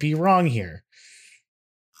might be wrong here.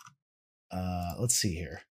 Let's see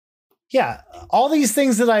here. Yeah, all these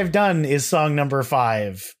things that I've done is song number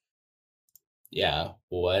 5. Yeah,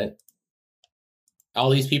 what? All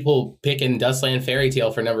these people picking Dustland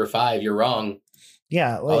Fairytale for number 5. You're wrong.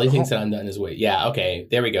 Yeah. All these things that I'm done is wait. Yeah, okay.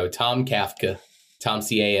 There we go. Tom Kafka, Tom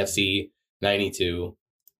CAFC 92,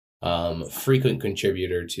 frequent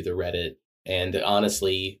contributor to the Reddit, and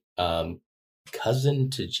honestly, cousin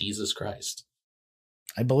to Jesus Christ.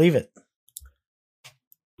 I believe it.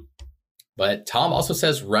 But Tom also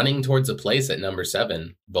says Running Towards a Place at number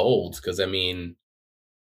 7. Bold, because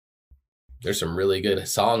there's some really good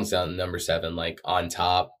songs on number 7, like On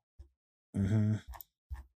Top. Mm-hmm.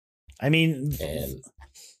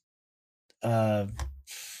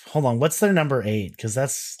 Hold on. What's their number 8? Because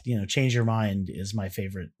that's, Change Your Mind is my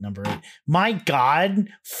favorite number 8. My God,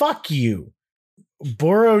 fuck you.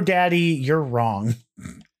 Burro Daddy, you're wrong.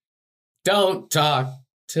 Don't talk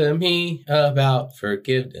to me about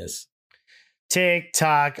forgiveness. Tick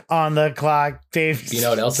tock on the clock, baby. You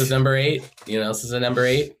know what else is number 8? You know what else is a number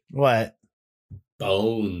 8? What?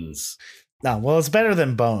 Bones. No, well, it's better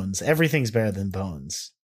than Bones. Everything's better than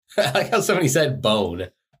Bones. I like how somebody said Bone.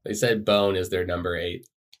 They said Bone is their number 8.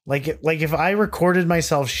 Like if I recorded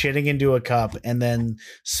myself shitting into a cup and then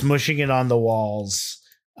smushing it on the walls,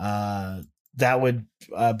 that would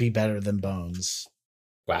be better than Bones.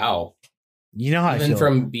 Wow. You know how even I feel.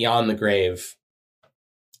 From Beyond the Grave,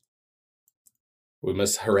 we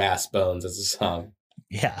must harass Bones as a song.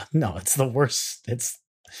 Yeah, no, it's the worst.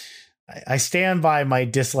 I stand by my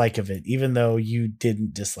dislike of it, even though you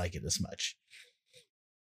didn't dislike it as much.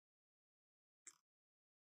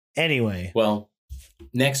 Anyway. Well,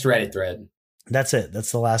 next Reddit thread. That's it.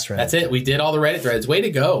 That's the last Reddit. That's it. We did all the Reddit threads. Way to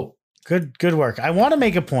go. Good work. I want to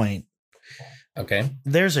make a point. Okay.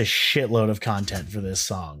 There's a shitload of content for this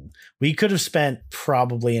song. We could have spent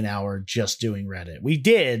probably an hour just doing Reddit. We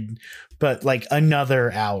did, but like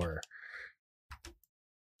another hour.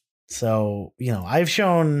 So, I've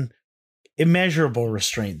shown immeasurable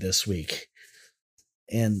restraint this week.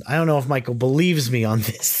 And I don't know if Michael believes me on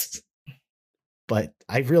this, but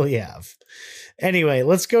I really have. Anyway,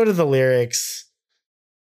 let's go to the lyrics.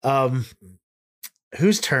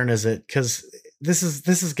 Whose turn is it? Because this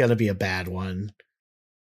is gonna be a bad one.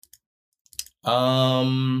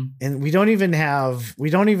 And we don't even have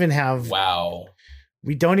wow.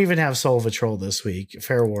 We don't even have Soul Patrol this week.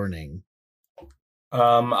 Fair warning.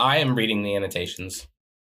 I am reading the annotations.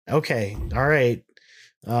 Okay. All right.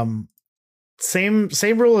 Same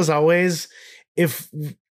rule as always. If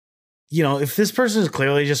this person is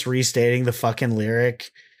clearly just restating the fucking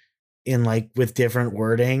lyric in with different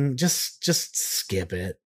wording, just skip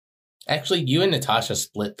it. Actually, you and Natasha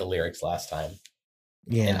split the lyrics last time.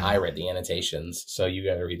 Yeah. And I read the annotations, so you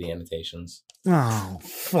got to read the annotations. Oh,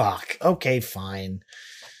 fuck. Okay, fine.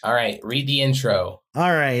 All right, read the intro.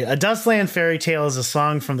 All right. A Dustland Fairytale is a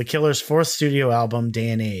song from the Killer's fourth studio album, Day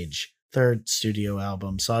and Age. Third studio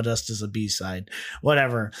album. Sawdust is a B-side.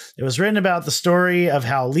 Whatever. It was written about the story of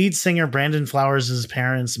how lead singer Brandon Flowers'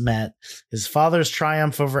 parents met, his father's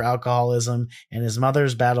triumph over alcoholism, and his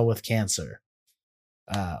mother's battle with cancer.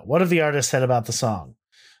 What have the artist said about the song?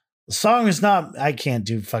 The song is not... I can't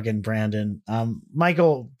do fucking Brandon.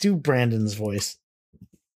 Michael, do Brandon's voice.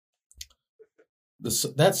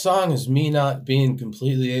 That song is me not being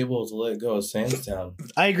completely able to let go of Samstown.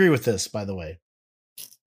 I agree with this, by the way.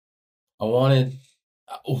 I wanted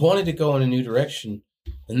to go in a new direction,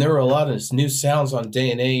 and there were a lot of new sounds on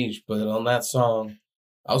Day and Age, but on that song,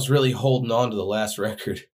 I was really holding on to the last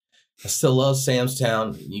record. I still love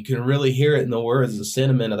Samstown. You can really hear it in the words, the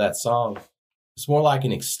sentiment of that song. It's more like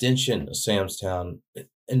an extension of Samstown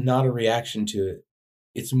and not a reaction to it.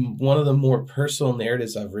 It's one of the more personal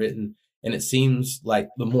narratives I've written, and it seems like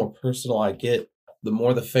the more personal I get, the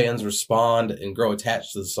more the fans respond and grow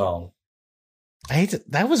attached to the song.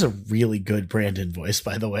 That was a really good Brandon voice,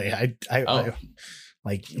 by the way. I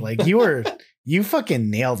you fucking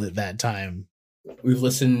nailed it that time. We've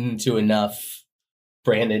listened to enough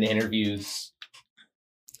Brandon interviews.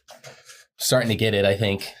 Starting to get it, I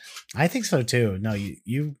think. I think so too. No,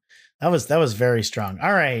 you that was very strong.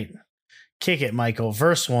 All right. Kick it, Michael.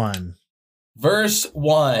 Verse 1. Verse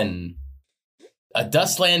 1. A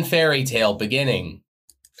Dustland Fairytale beginning.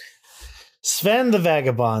 Sven the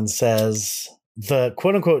Vagabond says the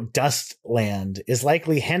quote-unquote Dustland is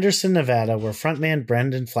likely Henderson, Nevada, where frontman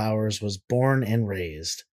Brandon Flowers was born and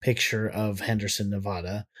raised. Picture of Henderson,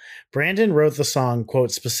 Nevada. Brandon wrote the song,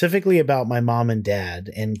 quote, specifically about my mom and dad,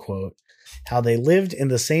 end quote, how they lived in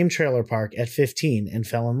the same trailer park at 15 and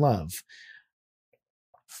fell in love.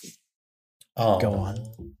 Oh. Go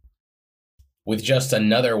on. With just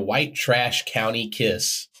another white trash county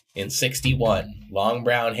kiss in 61, long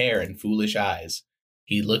brown hair and foolish eyes.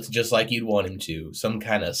 He looked just like you'd want him to. Some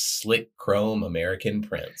kind of slick chrome American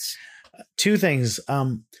prince. Two things.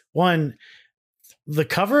 One, the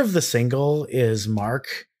cover of the single is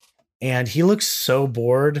Mark, and he looks so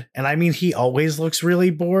bored. And I mean, he always looks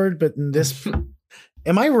really bored, but in this,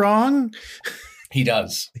 am I wrong? He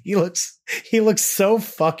does. He looks so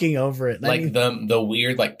fucking over it. Like, I mean, the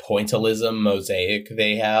weird pointillism mosaic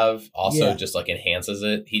they have also just enhances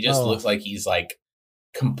it. He just looks like he's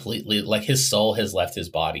completely his soul has left his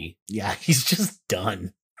body. Yeah, he's just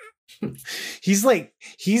done. he's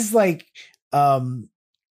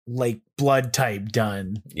blood type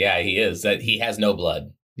done. Yeah, he is. That he has no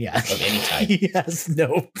blood. Yeah. Of any type. He has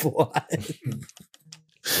no blood.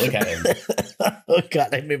 Look at him. Oh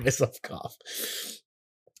God, I made myself cough.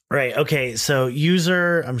 Right. Okay. So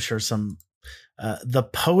user, I'm sure some the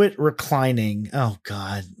poet reclining. Oh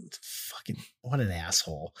God. Fucking what an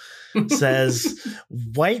asshole. Says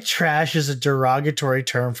white trash is a derogatory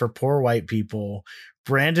term for poor white people.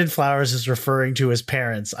 Brandon Flowers is referring to his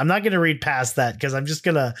parents. I'm not going to read past that because I'm just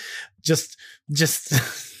gonna just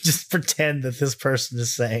pretend that this person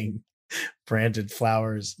is saying Brandon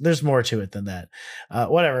Flowers. There's more to it than that.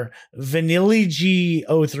 Whatever. Vanilli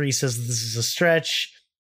G03 says this is a stretch.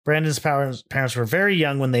 Brandon's parents were very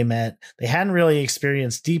young when they met. They hadn't really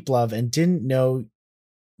experienced deep love and didn't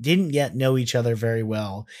yet know each other very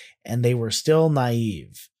well, and they were still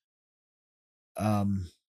naive.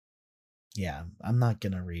 Yeah, I'm not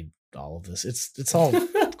gonna read all of this. It's all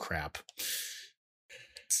crap.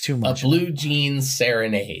 It's too much. A blue jeans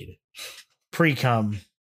serenade. Pre-cum.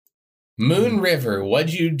 Moon River,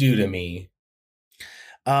 what'd you do to me?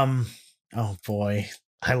 Oh boy,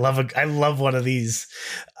 I love one of these.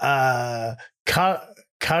 Cutter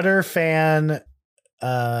fan.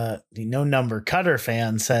 No number. Cutter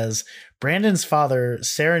fan says Brandon's father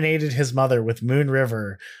serenaded his mother with Moon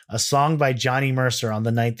River, a song by Johnny Mercer, on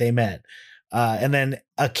the night they met. And then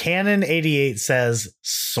a Canon 88 says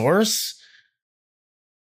source.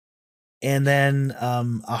 And then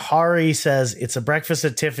Ahari says it's a Breakfast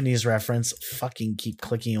at Tiffany's reference. Fucking keep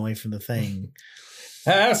clicking away from the thing.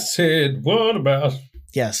 I said, what about?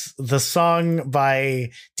 Yes, the song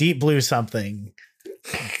by Deep Blue something.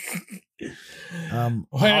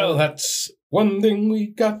 Well, that's one thing we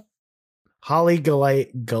got. Holly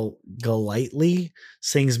Golightly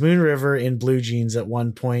sings Moon River in blue jeans at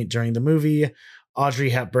one point during the movie. Audrey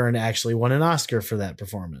Hepburn actually won an Oscar for that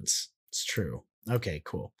performance. It's true. Okay,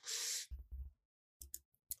 cool.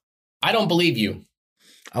 I don't believe you.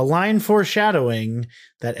 A line foreshadowing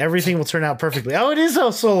that everything will turn out perfectly. Oh, it is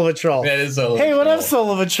Soul of a Troll. That is Soul of a Hey, Troll. what up,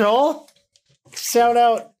 Soul of a Troll? Shout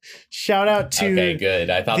out to. Okay, good.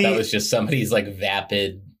 I thought that was just somebody's like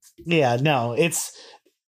vapid. Yeah, no, it's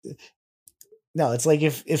like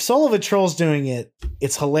if Soul of a Troll's doing it,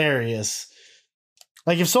 it's hilarious.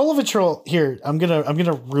 Like if Soul of a Troll here, I'm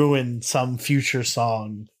gonna ruin some future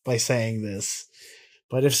song by saying this.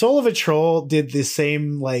 But if Soul of a Troll did the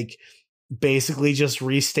same, like, basically just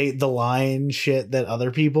restate the line shit that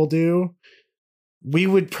other people do, we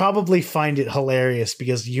would probably find it hilarious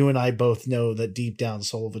because you and I both know that deep down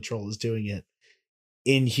Soul of a Troll is doing it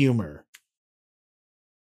in humor.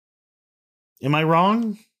 Am I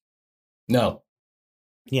wrong? No.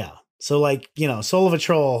 Yeah. So, like, Soul of a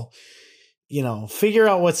Troll, figure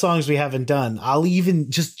out what songs we haven't done. I'll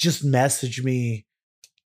even just message me.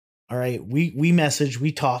 All right,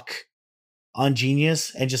 we talk on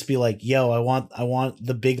Genius and just be like, yo, I want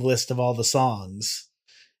the big list of all the songs.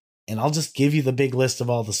 And I'll just give you the big list of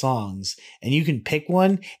all the songs. And you can pick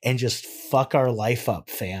one and just fuck our life up,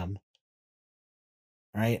 fam.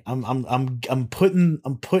 All right. I'm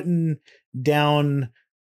putting down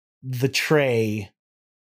the tray,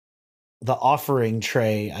 the offering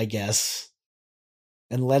tray, I guess,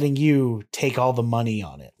 and letting you take all the money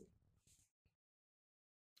on it.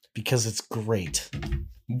 Because it's great.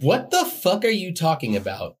 What the fuck are you talking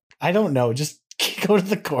about? I don't know. Just go to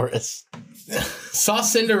the chorus. Saw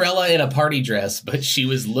Cinderella in a party dress, but she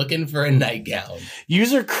was looking for a nightgown.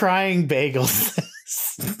 User Crying Bagels.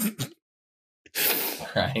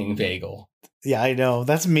 Crying Bagel. Yeah, I know.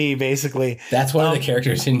 That's me, basically. That's one of the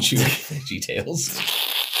characters in Veggie Tales.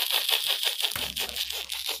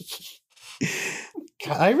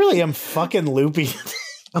 God, I really am fucking loopy.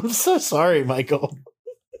 I'm so sorry, Michael.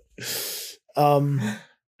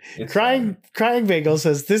 Crying Bagel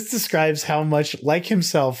says this describes how much like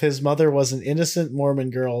himself his mother was an innocent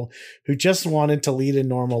Mormon girl who just wanted to lead a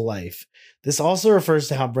normal life. This also refers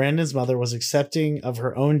to how Brandon's mother was accepting of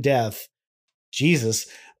her own death. Jesus.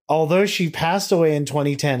 Although she passed away in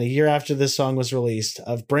 2010, a year after this song was released,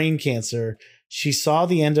 of brain cancer, she saw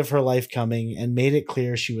the end of her life coming and made it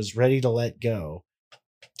clear she was ready to let go.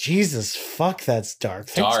 Jesus, fuck, that's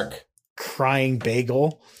dark. Dark. Crying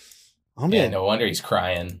Bagel. No wonder he's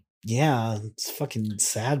crying. Yeah, it's fucking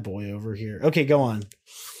sad boy over here. Okay, go on.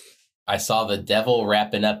 I saw the devil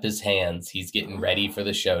wrapping up his hands. He's getting ready for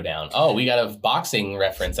the showdown. Oh, we got a boxing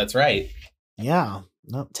reference. That's right. Yeah.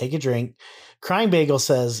 No, take a drink. Crying Bagel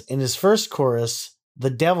says, in his first chorus,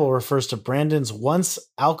 the devil refers to Brandon's once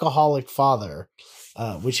alcoholic father,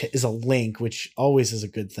 which is a link, which always is a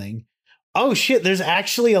good thing. Oh shit, there's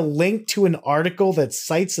actually a link to an article that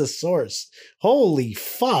cites a source. Holy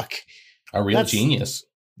fuck. A real genius.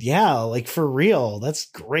 Yeah, like for real. That's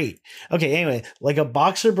great. Okay, anyway, like a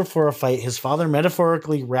boxer before a fight, his father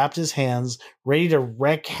metaphorically wrapped his hands, ready to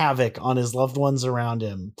wreak havoc on his loved ones around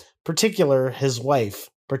him, particularly his wife,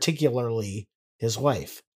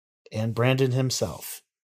 and Brandon himself.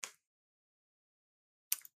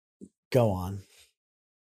 Go on.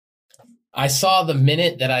 I saw the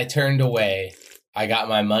minute that I turned away. I got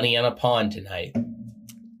my money on a pawn tonight.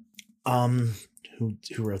 Who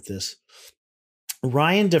wrote this?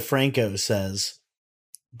 Ryan DeFranco says,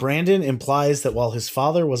 Brandon implies that while his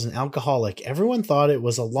father was an alcoholic, everyone thought it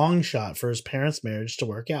was a long shot for his parents' marriage to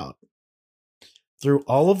work out. Through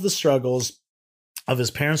all of the struggles of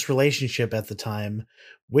his parents' relationship at the time,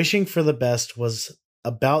 wishing for the best was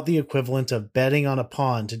about the equivalent of betting on a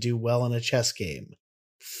pawn to do well in a chess game.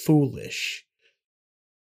 Foolish.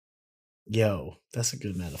 Yo, that's a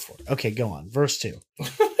good metaphor. Okay, go on. Verse 2.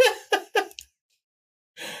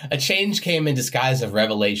 A change came in disguise of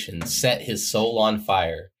revelation, set his soul on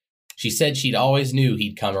fire. She said she'd always knew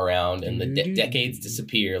he'd come around and the decades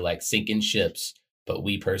disappear like sinking ships, but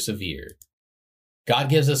we persevere. God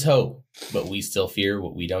gives us hope, but we still fear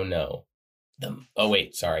what we don't know.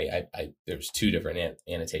 There's two different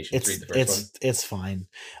annotations. Read the first one. It's fine.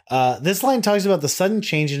 This line talks about the sudden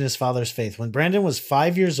change in his father's faith. When Brandon was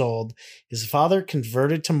 5 years old, his father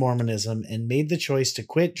converted to Mormonism and made the choice to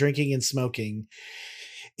quit drinking and smoking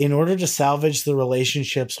in order to salvage the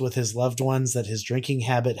relationships with his loved ones that his drinking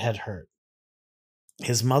habit had hurt.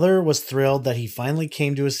 His mother was thrilled that he finally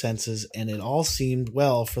came to his senses, and it all seemed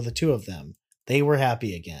well for the two of them. They were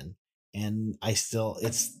happy again. And it's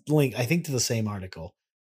linked, I think, to the same article.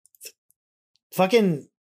 Fucking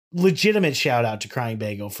legitimate shout out to Crying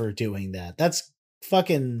Bagel for doing that. That's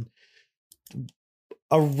fucking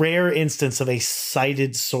a rare instance of a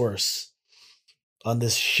cited source on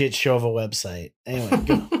this shit show of a website. Anyway,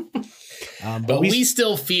 go. But we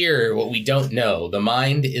still fear what we don't know. The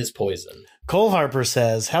mind is poison. Cole Harper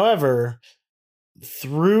says, however,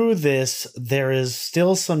 through this, there is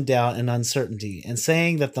still some doubt and uncertainty, and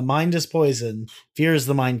saying that the mind is poison, fear is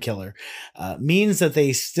the mind killer, means that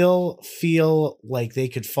they still feel like they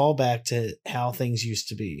could fall back to how things used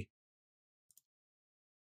to be.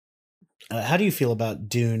 How do you feel about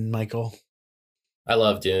Dune, Michael? I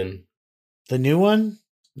love Dune. The new one?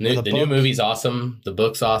 The new movie's awesome. The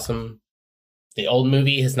book's awesome. The old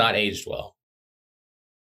movie has not aged well.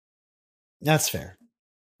 That's fair.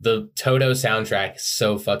 The Toto soundtrack is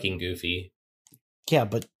so fucking goofy. Yeah,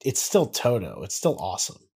 but it's still Toto. It's still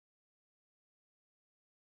awesome.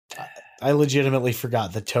 I legitimately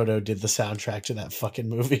forgot that Toto did the soundtrack to that fucking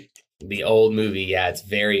movie. The old movie, yeah, it's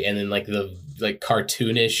very, and then like the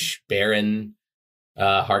cartoonish Baron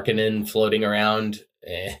Harkonnen floating around,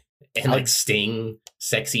 and like Sting,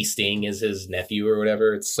 sexy Sting is his nephew or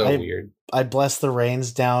whatever. It's so weird. I bless the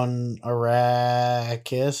rains down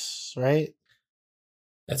Arrakis, right?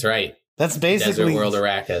 That's right. That's basically Desert World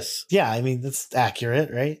Arrakis. Yeah, I mean that's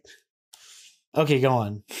accurate, right? Okay, go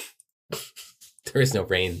on. There is no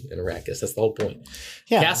rain in Arrakis. That's the whole point.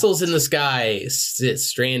 Yeah. Castles in the sky,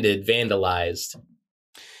 stranded, vandalized.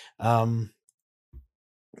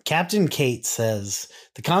 Captain Kate says,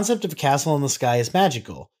 the concept of a castle in the sky is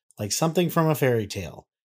magical, like something from a fairy tale.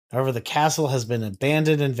 However, the castle has been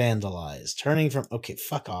abandoned and vandalized, turning from... Okay,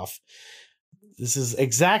 fuck off. This is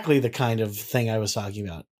exactly the kind of thing I was talking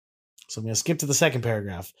about. So I'm going to skip to the second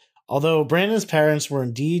paragraph. Although Brandon's parents were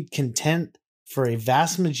indeed content for a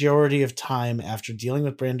vast majority of time after dealing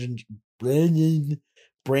with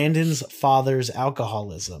Brandon's father's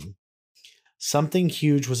alcoholism, something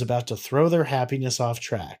huge was about to throw their happiness off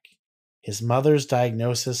track. His mother's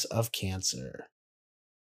diagnosis of cancer.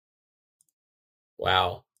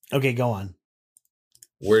 Wow. Okay, go on.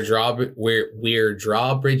 We're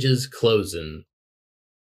drawbridges closing.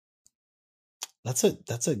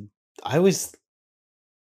 I always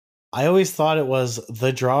thought it was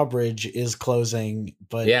the drawbridge is closing,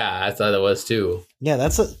 but yeah, I thought it was too. Yeah,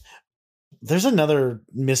 there's another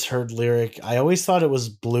misheard lyric. I always thought it was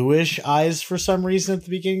bluish eyes for some reason at the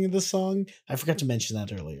beginning of the song. I forgot to mention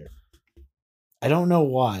that earlier. I don't know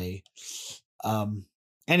why.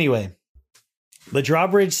 Anyway, the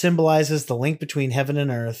drawbridge symbolizes the link between heaven and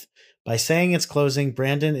earth. By saying it's closing,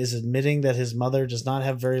 Brandon is admitting that his mother does not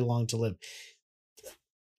have very long to live.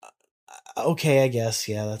 Okay, I guess.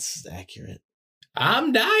 Yeah, that's accurate.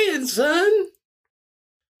 I'm dying, son.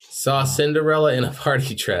 Saw Cinderella in a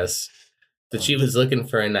party dress, that she was looking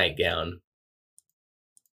for a nightgown.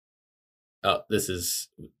 Oh, this is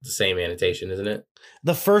the same annotation, isn't it?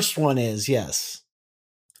 The first one is, yes.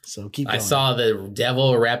 So keep going. I saw the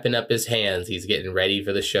devil wrapping up his hands. He's getting ready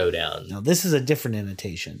for the showdown. Now, this is a different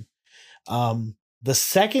annotation. The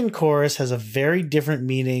second chorus has a very different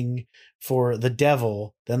meaning for the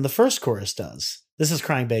devil than the first chorus does. This is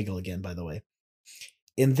Crying Bagel again, by the way.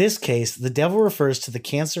 In this case, the devil refers to the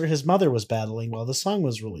cancer his mother was battling while the song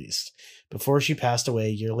was released, before she passed away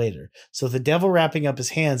a year later. So the devil wrapping up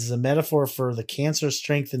his hands is a metaphor for the cancer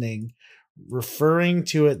strengthening, referring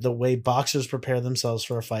to it the way boxers prepare themselves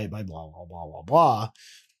for a fight by blah, blah, blah, blah, blah.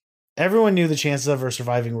 Everyone knew the chances of her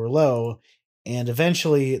surviving were low, and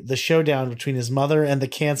eventually the showdown between his mother and the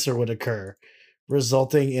cancer would occur,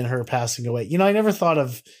 resulting in her passing away. You know, I never thought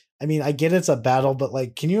of, I mean, I get it's a battle, but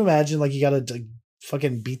like, can you imagine like you got to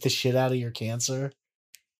fucking beat the shit out of your cancer?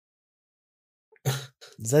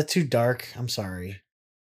 Is that too dark? I'm sorry.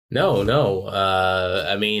 No.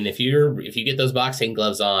 I mean, if you get those boxing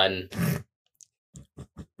gloves on,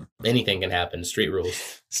 anything can happen. Street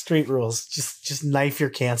rules. Street rules. Just knife your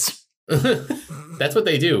cancer. That's what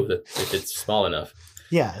they do if it's small enough.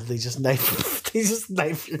 Yeah, they just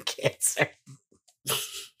knife your cancer.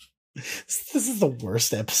 This is the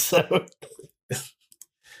worst episode.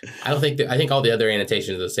 I don't think I think all the other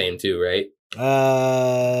annotations are the same too, right?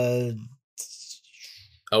 Oh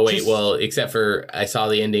wait, well, except for I saw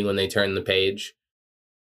the ending when they turned the page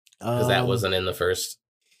because that wasn't in the first.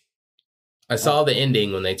 I saw the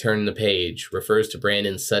ending when they turned the page refers to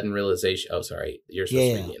Brandon's sudden realization. Oh, sorry, you're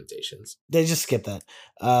supposed to read the annotations. They just skip that.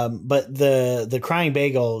 But the Crying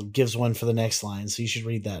Bagel gives one for the next line, so you should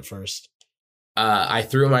read that first. I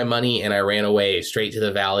threw my money and I ran away straight to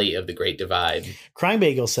the valley of the Great Divide. Crying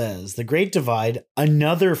Bagel says, the Great Divide,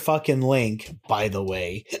 another fucking link, by the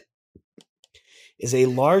way, is a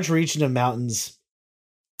large region of mountains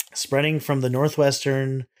spreading from the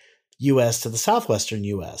northwestern U.S. to the southwestern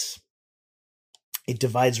U.S. It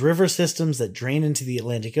divides river systems that drain into the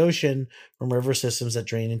Atlantic Ocean from river systems that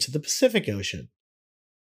drain into the Pacific Ocean.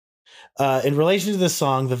 In relation to this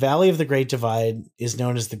song, the Valley of the Great Divide is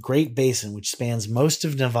known as the Great Basin, which spans most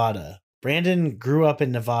of Nevada. Brandon grew up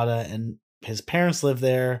in Nevada and his parents lived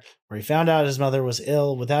there, where he found out his mother was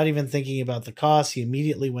ill. Without even thinking about the cost, he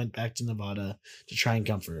immediately went back to Nevada to try and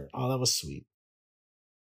comfort her. Oh, that was sweet.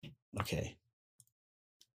 Okay.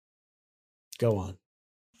 Go on.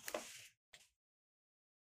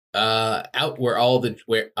 Out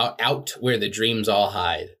where the dreams all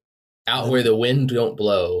hide. Out where the wind don't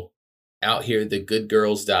blow. Out here the good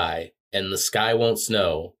girls die, and the sky won't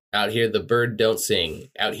snow. Out here the bird don't sing.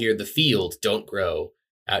 Out here the field don't grow.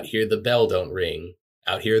 Out here the bell don't ring.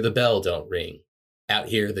 Out here the bell don't ring. Out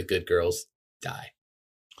here the good girls die.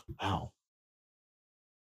 Wow.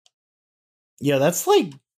 Yeah, that's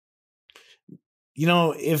like, you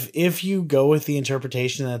know, if you go with the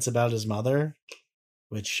interpretation that's about his mother,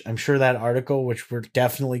 which I'm sure that article, which we're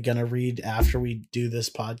definitely going to read after we do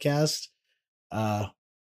this podcast,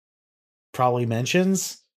 probably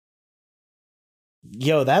mentions.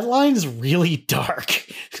 Yo, that line's really dark.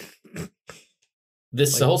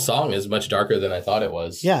 This whole song is much darker than I thought it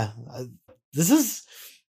was. Yeah.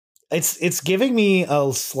 It's giving me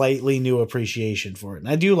a slightly new appreciation for it. And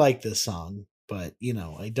I do like this song, but you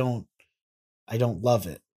know, I don't love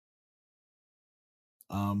it.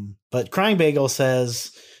 But Crying Bagel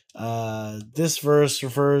says, this verse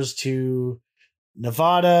refers to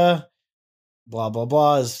Nevada, blah, blah,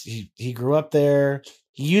 blah. He grew up there.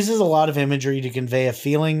 He uses a lot of imagery to convey a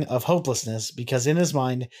feeling of hopelessness because in his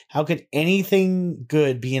mind, how could anything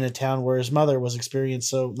good be in a town where his mother was experiencing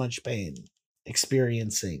so much pain?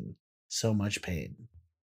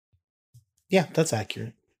 Yeah, that's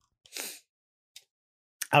accurate.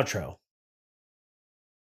 Outro.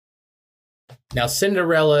 Now,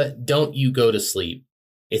 Cinderella, don't you go to sleep.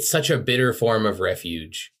 It's such a bitter form of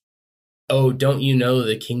refuge. Oh, don't you know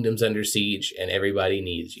the kingdom's under siege and everybody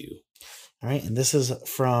needs you? All right, and this is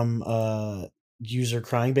from user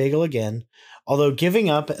Crying Bagel again. Although giving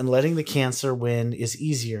up and letting the cancer win is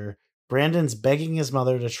easier, Brandon's begging his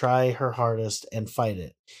mother to try her hardest and fight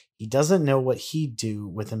it. He doesn't know what he'd do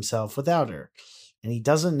with himself without her. And he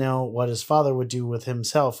doesn't know what his father would do with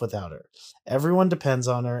himself without her. Everyone depends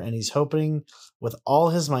on her, and he's hoping with all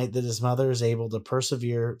his might that his mother is able to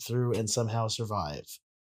persevere through and somehow survive.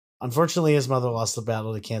 Unfortunately, his mother lost the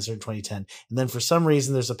battle to cancer in 2010, and then for some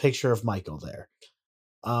reason, there's a picture of Michael there.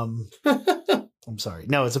 I'm sorry.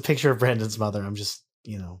 No, it's a picture of Brandon's mother. I'm just,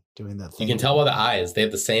 doing that thing. You can tell by the eyes. They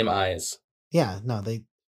have the same eyes. Yeah, no,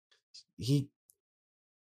 she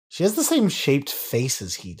has the same shaped face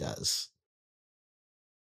as he does.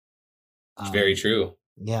 Very true.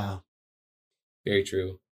 Yeah. Very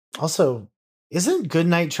true. Also, isn't Good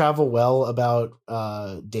Night Travel Well about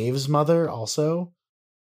Dave's mother also?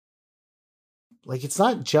 Like, it's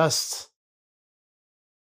not just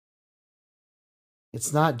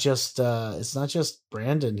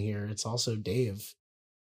Brandon here. It's also Dave.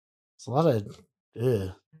 It's a lot of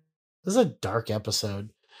this is a dark episode.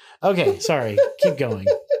 Okay, sorry. Keep going.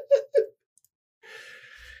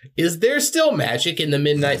 Is there still magic in the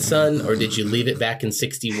midnight sun, or did you leave it back in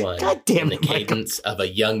 61? God damn it, in the cadence of a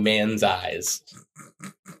young man's eyes.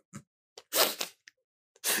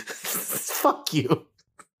 Fuck you.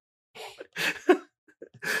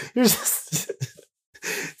 You're just,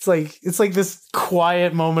 it's like this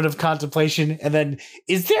quiet moment of contemplation, and then,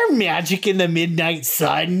 is there magic in the midnight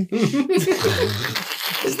sun? Is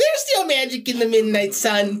there still magic in the midnight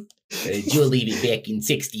sun? Or did you leave it back in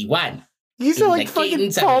 61? You sound like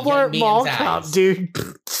fucking Paul Blart Mall Cop, dude.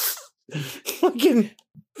 Fucking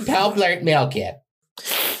Paul Blart Mall Cop.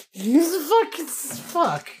 He's a fucking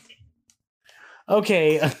fuck.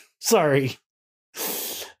 Okay, sorry.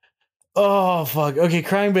 Oh, fuck. Okay,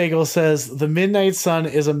 Crying Bagel says, the midnight sun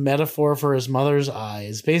is a metaphor for his mother's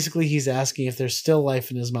eyes. Basically, he's asking if there's still life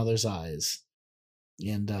in his mother's eyes.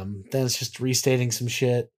 And then it's just restating some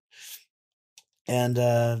shit.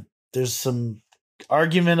 And there's some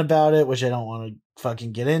argument about it, which I don't want to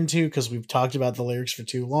fucking get into because we've talked about the lyrics for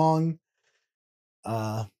too long.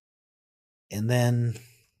 And then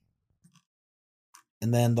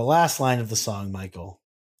the last line of the song, Michael.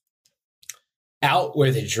 Out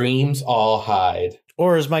where the dreams all hide.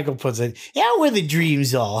 Or as Michael puts it, out where the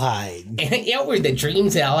dreams all hide. Out where the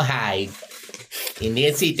dreams all hide. And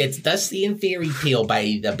that's it. That's Dustland Fairytale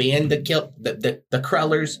by the band the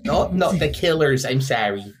Crullers. Oh, no, the Killers. I'm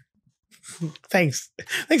sorry. Thanks,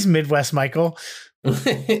 Midwest Michael.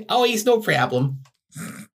 Oh, he's no problem.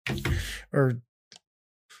 Or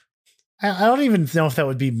I don't even know if that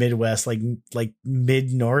would be Midwest, like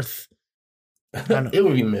mid North. It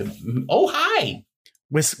would be mid. Oh, hi,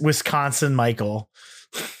 Wisconsin Michael.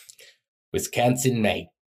 Wisconsin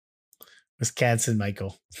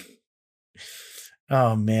Michael.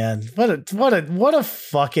 Oh man, what an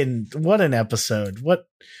episode. What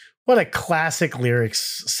a classic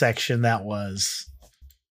lyrics section that was.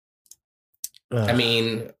 Ugh. I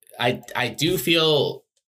mean, I do feel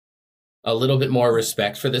a little bit more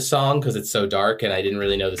respect for this song because it's so dark and I didn't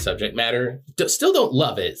really know the subject matter. Still don't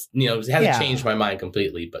love it. You know, it hasn't changed my mind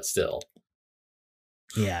completely, but still.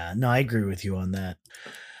 Yeah, no, I agree with you on that.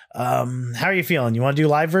 How are you feeling? You want to do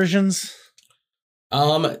live versions?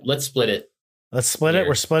 Let's split it. Let's split it.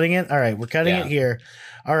 We're splitting it. All right, we're cutting it here.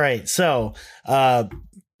 All right, so I'm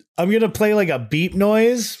gonna play like a beep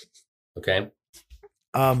noise. Okay.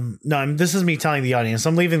 No, this is me telling the audience.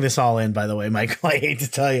 I'm leaving this all in, by the way, Michael. I hate to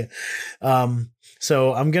tell you.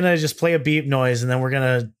 So I'm gonna just play a beep noise, and then we're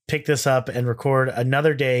gonna pick this up and record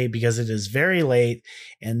another day because it is very late,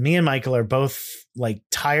 and me and Michael are both like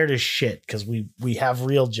tired as shit because we have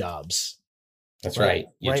real jobs. That's right.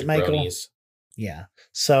 Right, Michael? Yeah.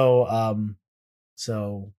 So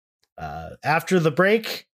after the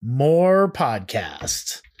break, more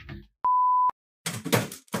podcast.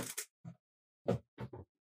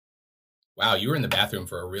 Wow, you were in the bathroom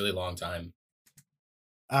for a really long time.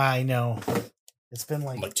 I know. It's been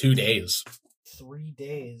like 2 days. 3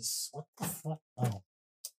 days. What the fuck? Oh.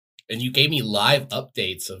 And you gave me live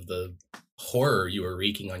updates of the horror you were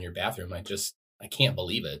wreaking on your bathroom. I can't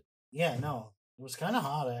believe it. Yeah, no. It was kind of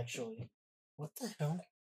hot, actually. What the hell?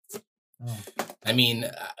 Oh. I mean,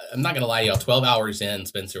 I'm not going to lie to y'all. 12 hours in,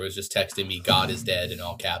 Spencer was just texting me, God is dead in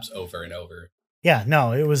all caps over and over. Yeah,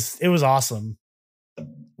 no, it was awesome.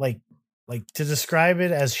 Like to describe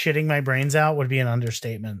it as shitting my brains out would be an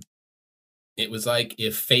understatement. It was like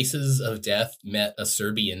if Faces of Death met a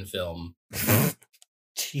Serbian film.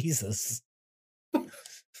 Jesus.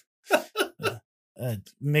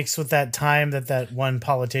 Mixed with that time that one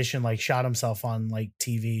politician like shot himself on like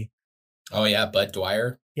TV. Oh yeah, Bud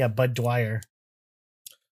Dwyer. Yeah, Bud Dwyer.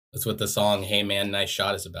 That's what the song "Hey Man, Nice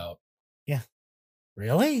Shot" is about. Yeah.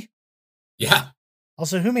 Really? Yeah.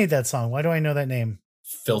 Also, who made that song? Why do I know that name?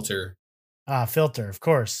 Filter. Ah, Filter, of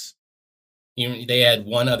course. They had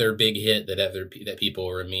one other big hit that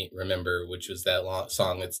people remember, which was that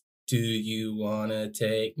song that's "Do You Wanna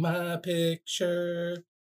Take My Picture?"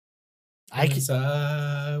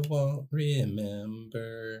 I won't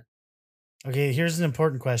remember. Okay, here's an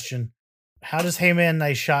important question. How does Hey Man,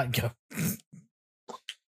 Nice Shot go?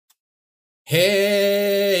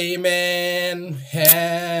 Hey man,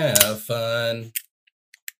 have fun.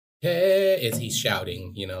 Hey, as he's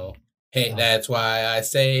shouting, you know. Hey, that's why I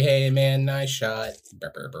say, hey man, nice shot.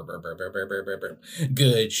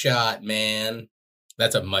 Good shot, man.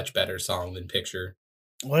 That's a much better song than Picture.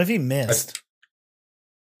 What if he missed?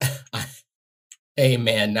 Hey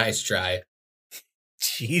man, nice try.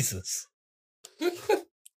 Jesus.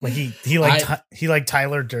 Like he like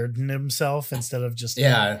Tyler Durden himself instead of just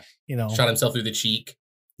shot himself through the cheek.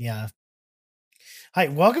 Yeah. Hi,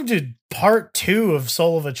 welcome to part 2 of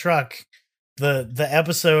Soul of a Truck, the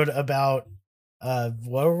episode about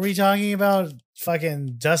what were we talking about?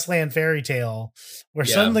 Fucking Dustland Fairytale, where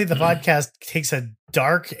suddenly the podcast takes a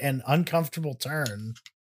dark and uncomfortable turn.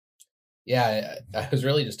 Yeah, I was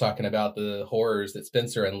really just talking about the horrors that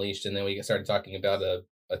Spencer unleashed, and then we started talking about a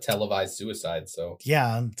televised suicide. So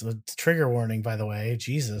yeah, trigger warning, by the way.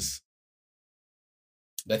 Jesus,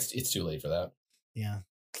 it's too late for that. Yeah.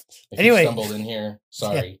 Anyway, you stumbled in here.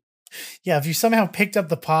 Sorry. Yeah, if you somehow picked up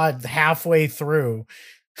the pod halfway through,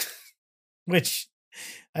 which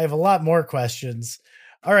I have a lot more questions.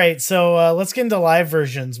 All right, so let's get into live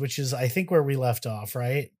versions, which is I think where we left off,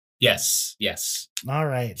 right? Yes. All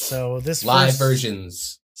right, so this live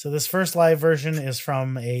versions. So this first live version is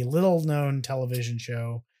from a little-known television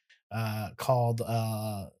show called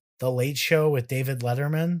The Late Show with David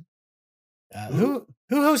Letterman. Who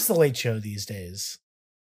hosts The Late Show these days?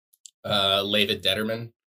 David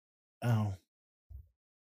Letterman. Oh,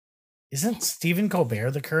 Isn't Stephen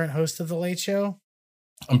Colbert the current host of The Late Show?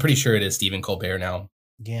 I'm pretty sure it is Stephen Colbert now.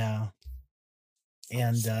 Yeah.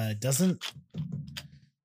 And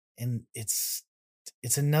it's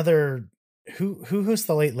another who hosts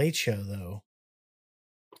The Late Show though?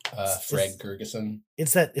 Fred Ferguson.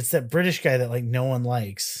 It's that British guy that like no one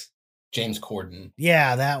likes. James Corden.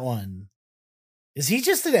 Yeah, that one. Is he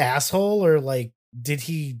just an asshole or like did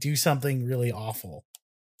he do something really awful?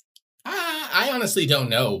 I honestly don't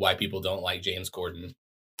know why people don't like James Corden.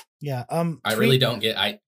 Yeah. I really don't get.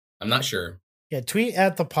 I'm not sure. Yeah, tweet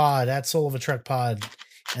at the pod at Soul of a Truck Pod,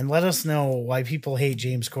 and let us know why people hate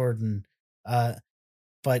James Corden.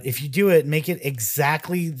 But if you do it, make it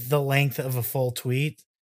exactly the length of a full tweet.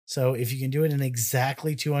 So if you can do it in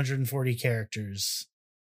exactly 240 characters,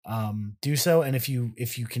 do so. And if you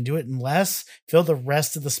can do it in less, fill the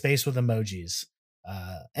rest of the space with emojis.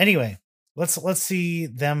 Anyway, let's see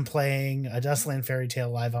them playing a Dustland Fairytale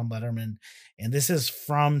live on Letterman. And this is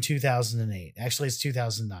from 2008. Actually, it's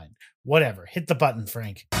 2009. Whatever. Hit the button,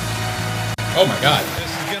 Frank. Oh my God.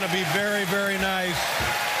 This is going to be very, very nice.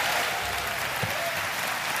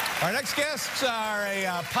 Our next guests are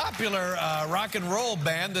a popular rock and roll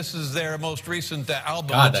band. This is their most recent album.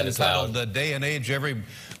 God, it's entitled The Day and Age.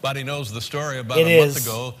 Everybody knows the story. About a month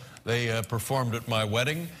ago, they performed at my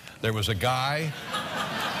wedding. There was a guy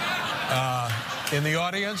in the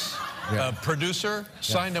audience, a producer,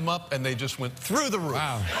 signed him up, and they just went through the roof.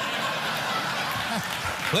 Wow.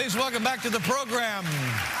 Please welcome back to the program,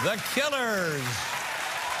 The Killers.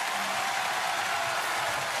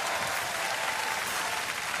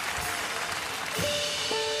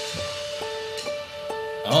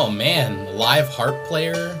 Oh man, live harp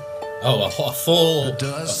player. Oh, a full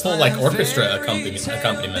like orchestra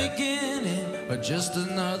accompaniment. Just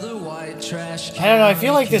another white trash. I don't know. I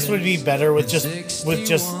feel like this would be better with just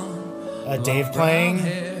Dave playing.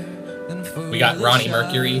 We got Ronnie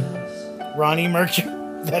Mercury. Ronnie Mercury.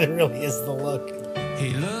 That really is the look.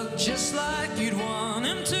 He looked just like you'd want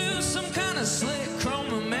him to. Some kind of slick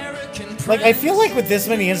chrome American. Like I feel like with this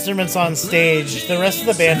many instruments on stage, the rest of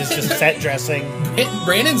the band is just set dressing.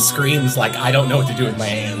 Brandon screams like I don't know what to do with my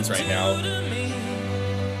hands right now.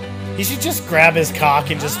 He should just grab his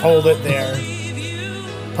cock and just hold it there.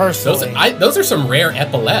 Personally, those are some rare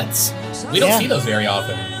epaulets. We don't see those very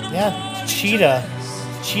often. Yeah, cheetah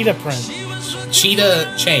print,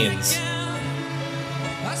 cheetah chains.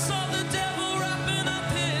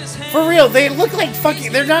 For real, they look like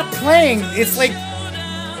fucking. They're not playing. It's like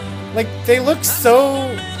they look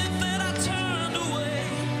so.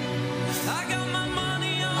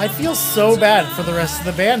 I feel so bad for the rest of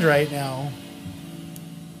the band right now.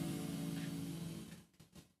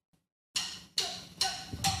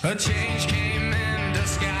 A change came in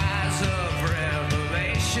disguise of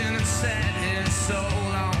revelation and set his soul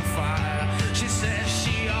on fire. She said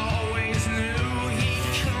she always knew he'd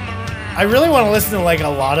come around. I really want to listen to like a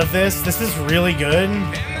lot of this. This is really good.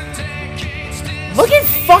 Look at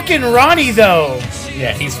fucking Ronnie though.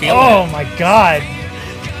 Yeah, he's feeling Oh it. my god.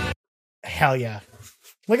 Hell yeah.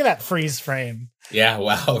 Look at that freeze frame. Yeah,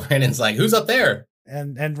 wow. Brandon's like, who's up there?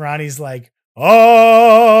 And Ronnie's like,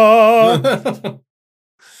 oh.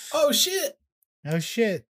 Oh shit. Oh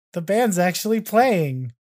shit. The band's actually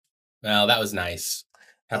playing. Well, that was nice.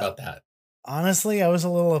 How about that? Honestly, I was a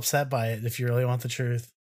little upset by it, if you really want the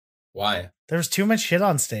truth. Why? There was too much shit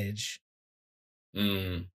on stage.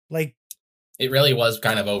 Like, it really was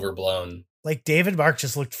kind of overblown. Like David Mark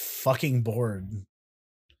just looked fucking bored.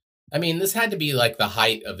 I mean, this had to be like the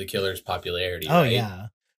height of the Killers' popularity. Oh right? yeah.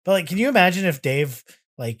 But like, can you imagine if Dave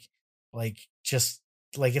just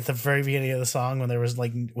like at the very beginning of the song when there was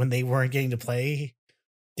like when they weren't getting to play,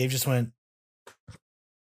 Dave just went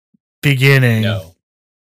beginning.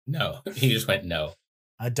 No. He just went no.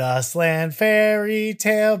 A Dustland fairy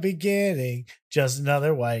tale beginning. Just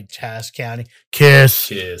another white trash county. Kiss.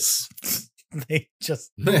 They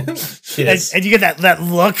just Kiss. And you get that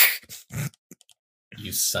look.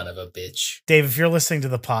 You son of a bitch. Dave, if you're listening to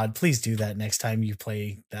the pod, please do that next time you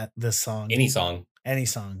play this song. Any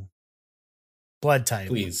song. Blood type.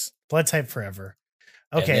 Please. Blood type forever.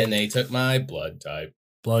 Okay. And then they took my blood type.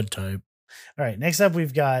 Blood type. All right. Next up,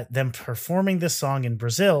 we've got them performing this song in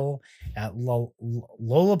Brazil at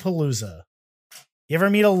Lollapalooza. You ever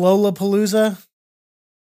meet a Lollapalooza?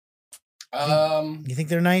 You think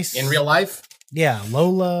they're nice? In real life? Yeah.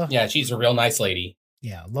 Lola. Yeah, she's a real nice lady.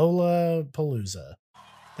 Yeah. Lollapalooza.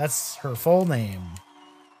 That's her full name.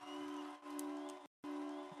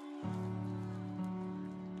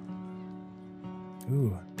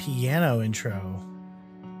 Ooh, piano intro.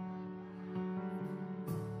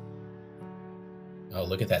 Oh,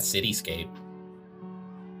 look at that cityscape.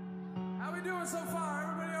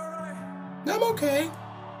 I'm okay.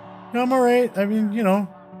 No, I'm all right. I mean, you know.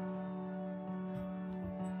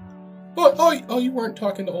 Oh, you weren't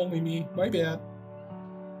talking to only me. My bad.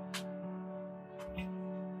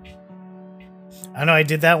 I know I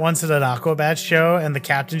did that once at an Aquabats show, and the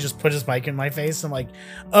captain just put his mic in my face. I'm like,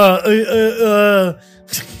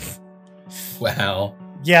 Wow.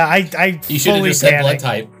 Yeah, I You should have just said blood panicked.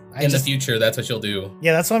 type. In the future, that's what you'll do.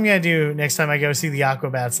 Yeah, that's what I'm gonna do next time I go see the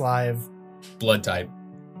Aquabats live. Blood type.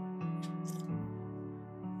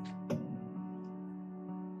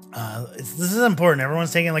 This is important.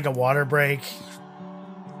 Everyone's taking like a water break.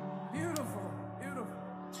 Beautiful, beautiful.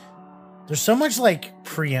 There's so much like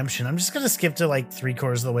preemption. I'm just gonna skip to like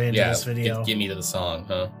 3/4 of the way into this video. Get me to the song,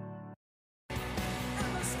 huh?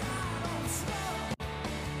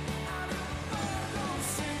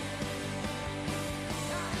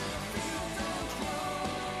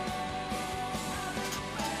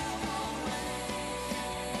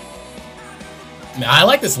 I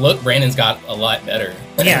like this look. Brandon's got a lot better.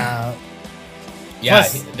 Yeah. Yeah.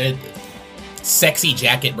 Plus, the sexy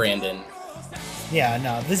jacket, Brandon. Yeah,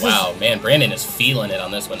 no. This is. Wow, man. Brandon is feeling it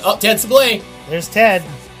on this one. Oh, Ted Sablé. There's Ted.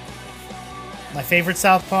 My favorite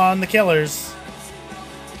Southpaw and the Killers.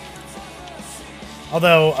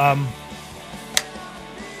 Although,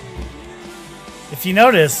 if you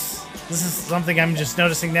notice, this is something I'm just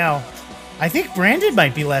noticing now. I think Brandon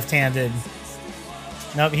might be left-handed.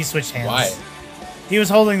 Nope, he switched hands. Why? He was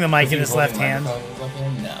holding the mic in his left hand.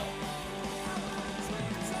 No.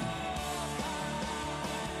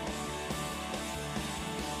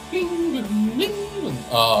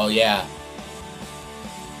 Oh yeah.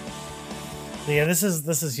 Yeah, this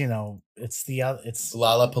is you know, it's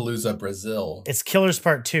Lollapalooza, Brazil. It's Killers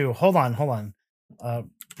Part 2. Hold on.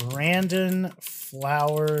 Brandon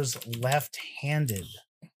Flowers left-handed.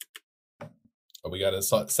 Oh, we gotta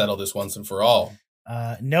settle this once and for all.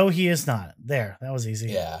 No, he is not. There, that was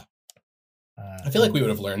easy. Yeah. I feel like we would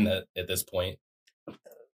have learned that at this point.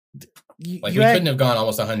 We couldn't have gone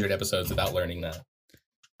almost 100 episodes without learning that.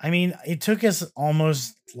 I mean, it took us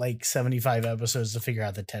almost like 75 episodes to figure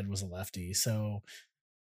out that Ted was a lefty. So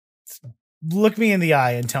look me in the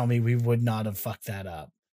eye and tell me we would not have fucked that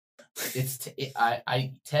up.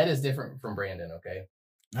 Ted is different from Brandon, okay?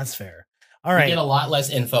 That's fair. All right. We get a lot less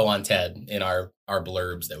info on Ted in our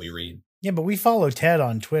blurbs that we read. Yeah, but we follow Ted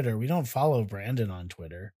on Twitter. We don't follow Brandon on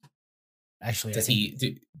Twitter. Actually, does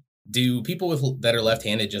do people that are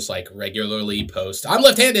left-handed just like regularly post, "I'm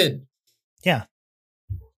left-handed"? Yeah.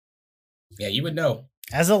 Yeah, you would know.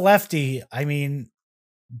 As a lefty, I mean,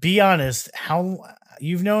 be honest, how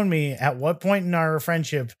you've known me, at what point in our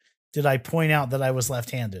friendship did I point out that I was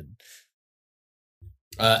left-handed?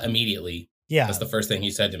 Immediately. Yeah. That's the first thing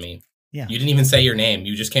you said to me. Yeah. You didn't even say your name.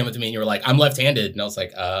 You just came up to me and you were like, "I'm left-handed." And I was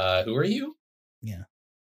like, who are you? Yeah.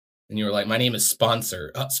 And you were like, "My name is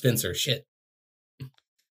Spencer." Shit.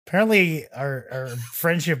 Apparently our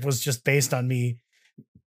friendship was just based on me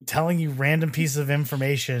telling you random pieces of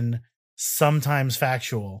information, sometimes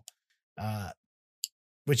factual,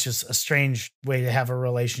 which is a strange way to have a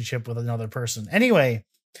relationship with another person. Anyway,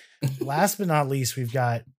 last but not least, we've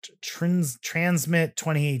got Transmit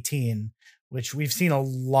 2018, which we've seen a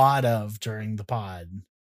lot of during the pod.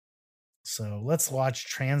 So let's watch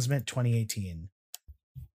Transmit 2018.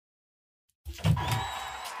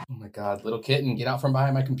 Oh my God, little kitten, get out from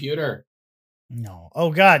behind my computer. No.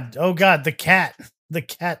 Oh God, the cat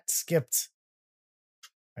skipped.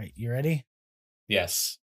 All right, you ready?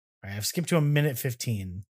 Yes. All right, I've skipped to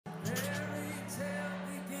 1:15.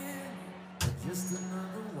 Just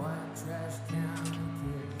another white trash can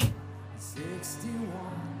kid. 61,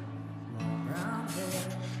 long brown hair,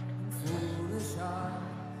 foolish heart.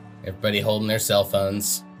 Everybody holding their cell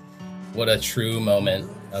phones. What a true moment,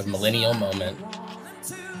 a millennial moment.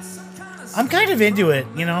 I'm kind of into it,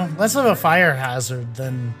 you know, less of a fire hazard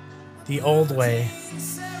than the old way.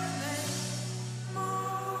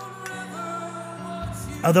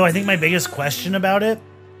 Although I think my biggest question about it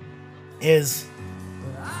is,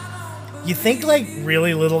 you think like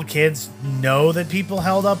really little kids know that people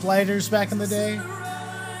held up lighters back in the day?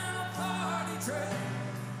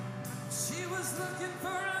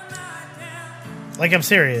 Like, I'm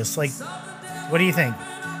serious. Like, what do you think?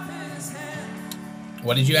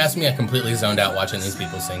 What did you ask me? I completely zoned out watching these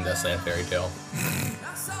people sing Dustland Fairytale.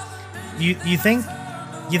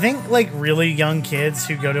 You think like really young kids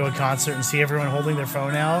who go to a concert and see everyone holding their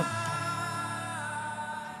phone out,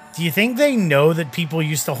 do you think they know that people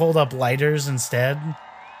used to hold up lighters instead?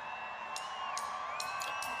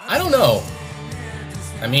 I don't know.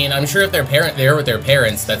 I mean, I'm sure if they're there with their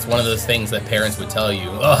parents, that's one of those things that parents would tell you.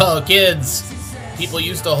 "Oh, kids, people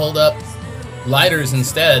used to hold up lighters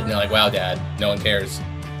instead. And they're like, wow, Dad, no one cares.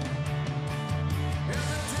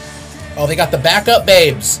 Oh, they got the backup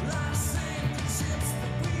babes.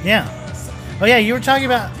 Yeah. Oh, yeah, you were talking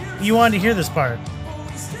about... You wanted to hear this part.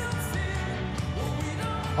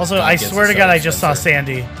 Also, I swear to God, I just saw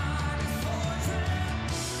Sandy.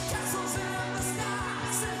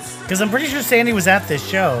 Because I'm pretty sure Sandy was at this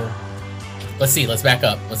show. Let's see. Let's back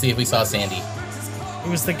up. Let's see if we saw Sandy. It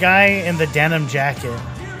was the guy in the denim jacket.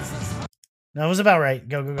 No, it was about right.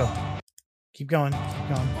 Go, go, go. Keep going. Keep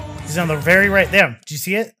going. He's on the very right there. Did you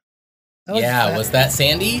see it? Yeah, was that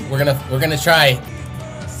Sandy? We're gonna try.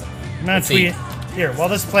 I'm gonna tweet it. Here, while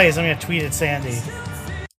this plays, I'm gonna tweet at Sandy.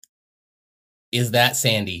 Is that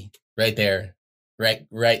Sandy? Right there.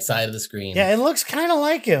 Right side of the screen. Yeah, it looks kind of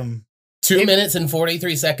like him. 2 minutes and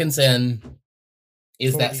 43 seconds in.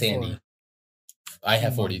 Is 44. that Sandy? I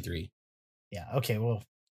have 43. Yeah, okay, well,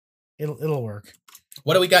 it'll work.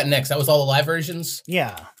 What do we got next? That was all the live versions?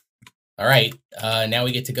 Yeah. All right. Now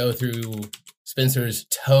we get to go through Spencer's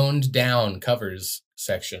toned down covers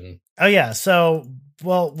section. Oh, yeah. So,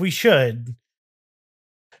 well, we should.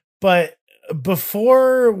 But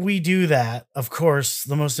before we do that, of course,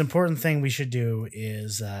 the most important thing we should do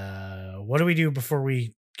is what do we do before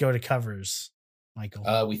we go to covers,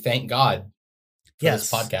 Michael? We thank God for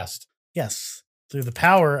this podcast. Yes. Through the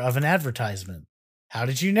power of an advertisement. How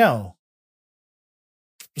did you know?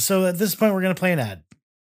 So at this point, we're going to play an ad.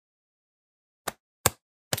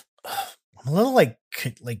 I'm a little like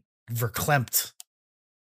verklempt.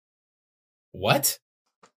 What?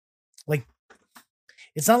 Like,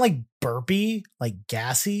 it's not like burpy, like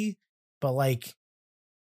gassy, but like,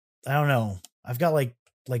 I don't know. I've got like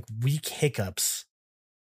weak hiccups.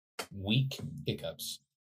 Weak hiccups.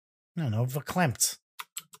 I don't know, verklempt.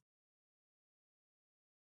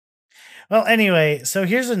 Well, anyway, so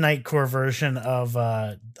here's a Nightcore version of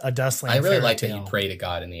a Dustland. I really Fairytale. like that you pray to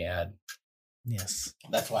God in the ad. Yes.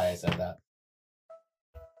 That's why I said that.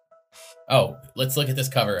 Oh, let's look at this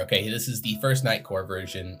cover. Okay, this is the first Nightcore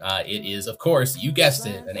version. It is, of course, you guessed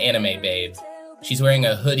it, an anime babe. She's wearing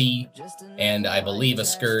a hoodie and I believe a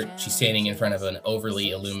skirt. She's standing in front of an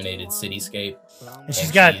overly illuminated cityscape. And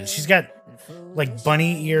she's got like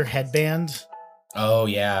bunny ear headband. Oh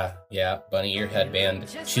yeah, bunny ear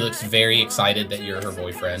headband. She looks very excited that you're her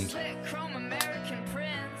boyfriend.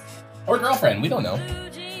 Or girlfriend, we don't know.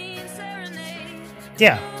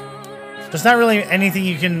 Yeah. There's not really anything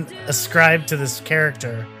you can ascribe to this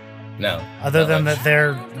character. No. Other than that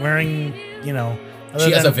they're wearing,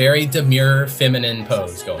 She has a very demure feminine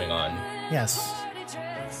pose going on. Yes.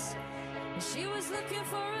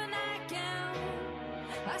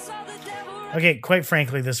 Okay, quite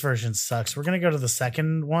frankly, this version sucks. We're gonna go to the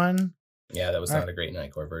second one. Yeah, that was not a great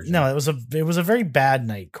Nightcore version. No, it was a very bad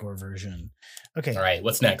Nightcore version. Okay. All right,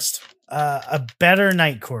 what's next? A better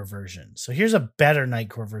Nightcore version. So here's a better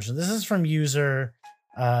Nightcore version. This is from user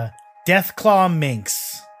Deathclaw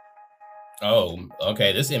Minx. Oh,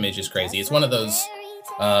 okay. This image is crazy. It's one of those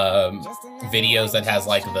videos that has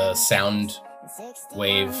like the sound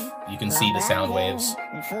wave. You can see the sound waves.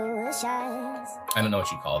 I don't know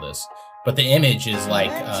what you call this. But the image is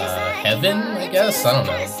like heaven, I guess? I don't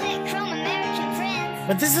know.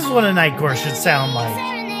 But this is what a Nightcore should sound like.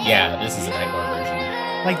 Yeah, this is a Nightcore version.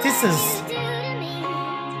 Like, this is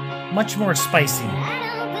much more spicy.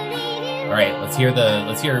 All right, let's hear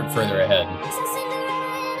further ahead.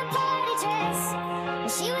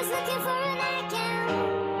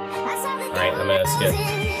 All right, I'm gonna skip.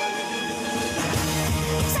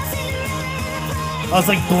 I was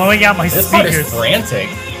like blowing out my This speakers. This part is frantic.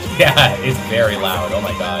 Yeah, it's very loud. Oh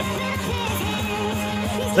my god.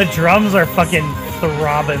 The drums are fucking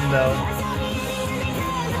throbbing though.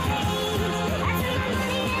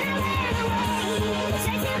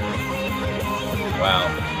 Wow.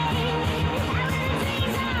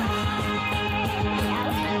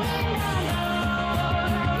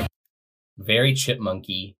 Very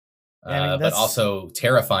chipmunky, but also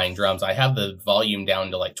terrifying drums. I have the volume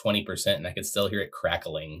down to like 20% and I can still hear it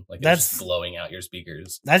crackling. Like it's just blowing out your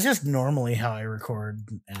speakers. That's just normally how I record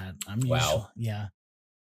at. Yeah.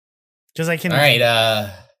 Because I can. All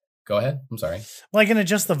right. Go ahead. I'm sorry. Well, I can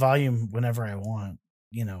adjust the volume whenever I want,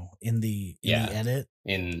 in the edit.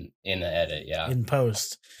 In the edit, yeah. In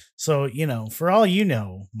post. So, for all you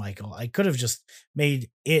know, Michael, I could have just made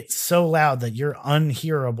it so loud that you're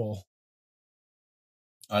unhearable.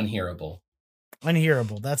 Unhearable.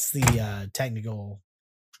 That's the technical,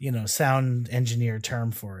 sound engineer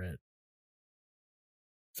term for it.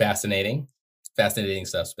 Fascinating. Fascinating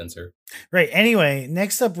stuff, Spencer. Right. Anyway,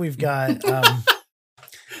 next up we've got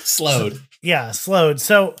Slowed. Slowed.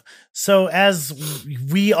 So as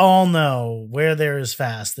we all know, where there is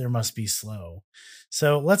fast, there must be slow.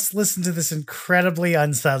 So let's listen to this incredibly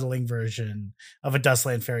unsettling version of a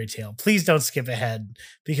Dustland Fairytale. Please don't skip ahead,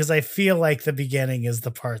 because I feel like the beginning is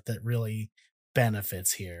the part that really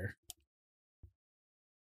benefits here.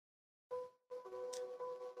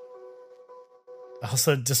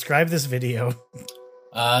 Also, describe this video.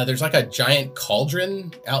 There's like a giant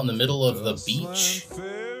cauldron out in the middle of the beach.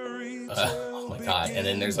 Oh my god! And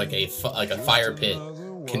then there's like a fire pit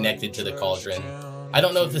connected to the cauldron. I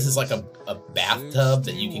don't know if this is like a bathtub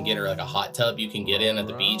that you can get, or like a hot tub you can get in at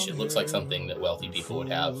the beach. It looks like something that wealthy people would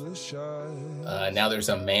have. Now there's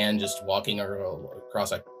a man just walking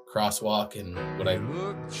across a crosswalk in what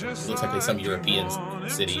looks like some European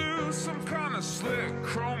city.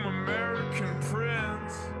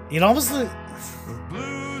 It almost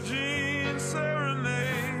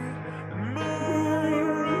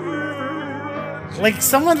like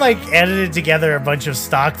someone like edited together a bunch of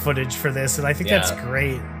stock footage for this, and I think that's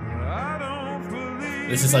great.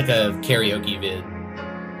 This is like a karaoke vid.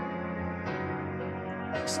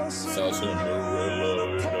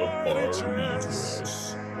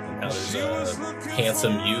 Now there's a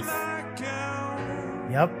handsome youth.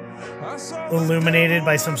 Yep. Illuminated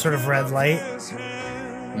by some sort of red light.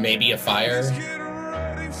 Maybe a fire.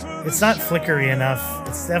 It's not flickery enough.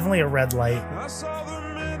 It's definitely a red light.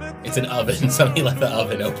 It's an oven. Somebody left the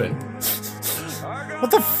oven open.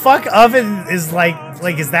 What the fuck oven is like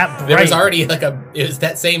is that bright? There was already like it was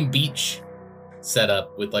that same beach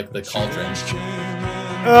setup with like the cauldron.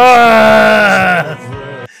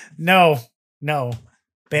 No.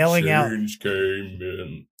 Bailing out. Change came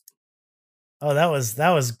in. Oh, that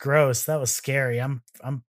was gross. That was scary. I'm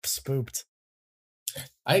spooked.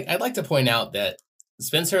 I'd like to point out that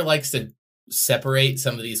Spencer likes to separate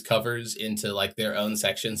some of these covers into like their own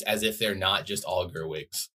sections as if they're not just all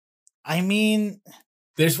Gerwigs. I mean,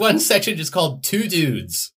 there's one section just called Two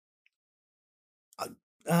Dudes.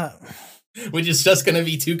 Which is just going to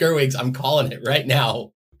be two Gerwigs. I'm calling it right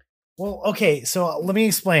now. Well, okay, so let me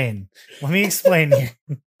explain here.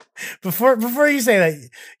 Before you say that,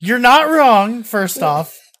 you're not wrong, first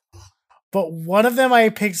off. But one of them I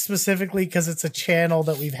picked specifically because it's a channel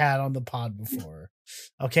that we've had on the pod before.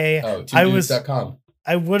 Okay? Oh, twodudes.com.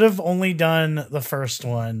 I would have only done the first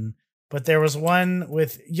one, but there was one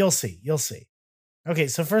with you'll see. Okay,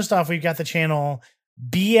 so first off, we've got the channel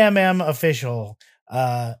BMM Official.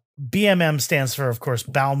 BMM stands for, of course,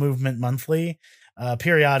 Bowel Movement Monthly,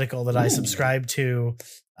 periodical that I subscribe to.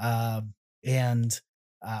 And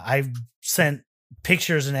I've sent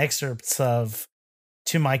pictures and excerpts of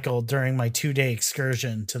to Michael during my 2-day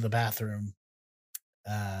excursion to the bathroom.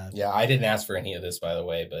 Yeah, I didn't ask for any of this, by the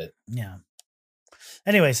way, but yeah.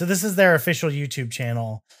 Anyway, so this is their official YouTube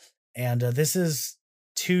channel, and this is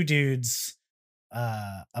two dudes,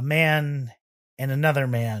 a man and another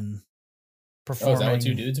man performing. Oh, is that what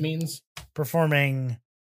two dudes means? Performing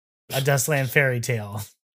a Dustland Fairytale.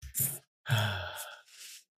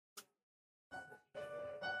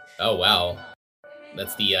 Oh, wow.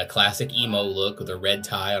 That's the classic emo look with a red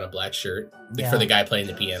tie on a black shirt for the guy playing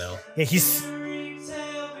the piano. Yeah, he's...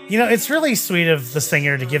 You know, it's really sweet of the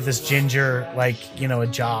singer to give this ginger, like, you know, a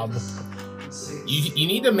job. You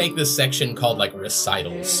need to make this section called, like,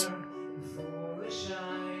 recitals.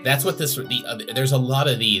 That's what this... there's a lot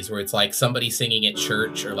of these where it's, like, somebody singing at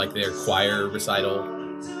church or, like, their choir recital.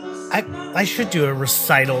 I should do a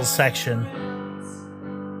recital section.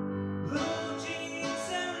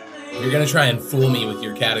 You're going to try and fool me with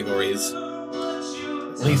your categories.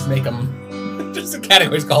 At least make them... Just the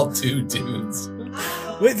category's called Two Dudes.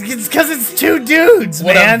 It's because it's two dudes,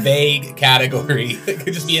 what man. What a vague category. It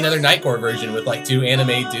could just be another Nightcore version with, like, two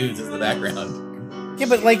anime dudes as the background. Yeah,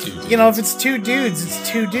 but, like, you know, if it's two dudes, it's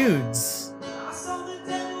two dudes.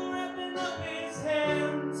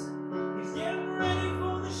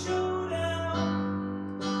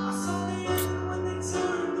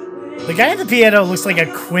 The guy at the piano looks like a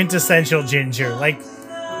quintessential ginger. Like,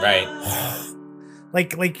 right.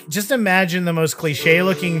 Like, just imagine the most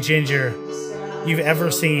cliche-looking ginger you've ever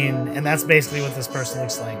seen, and that's basically what this person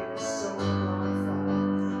looks like.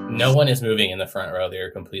 No one is moving in the front row. They're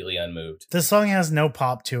completely unmoved. This song has no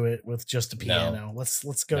pop to it with just a piano. No.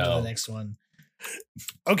 Let's go to the next one.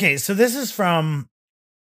 Okay, so this is from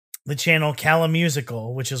the channel Cala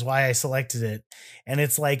Musical, which is why I selected it. And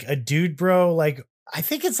it's like a dude bro, like I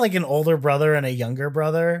think it's like an older brother and a younger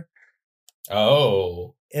brother.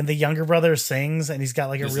 Oh. And the younger brother sings, and he's got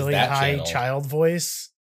like a really high child voice.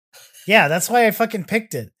 Yeah, that's why I fucking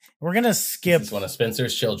picked it. We're going to skip. This is one of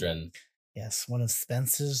Spencer's children. Yes, one of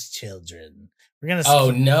Spencer's children. We're gonna.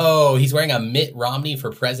 Oh no, he's wearing a Mitt Romney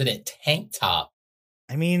for president tank top.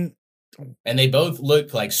 I mean, and they both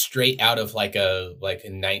look like straight out of like a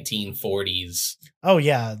 1940s. Oh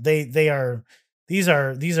yeah, they are. These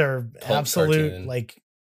are absolute cartoon.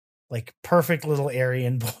 like perfect little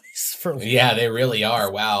Aryan boys for. Yeah, they really are.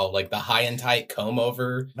 Wow, like the high and tight comb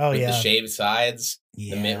over with the shaved sides.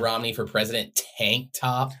 Yeah. The Mitt Romney for president tank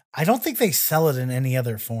top. I don't think they sell it in any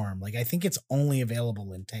other form. Like I think it's only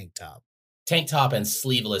available in tank top. Tank top and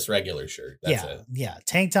sleeveless regular shirt. That's it. Yeah.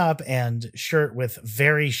 Tank top and shirt with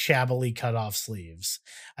very shabbily cut off sleeves.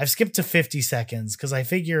 I've skipped to 50 seconds because I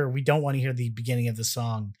figure we don't want to hear the beginning of the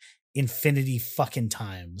song infinity fucking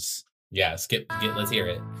times. Yeah, let's hear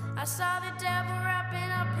it. I saw the devil wrapping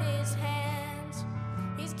up his hands.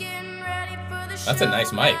 He's getting ready for the show. That's a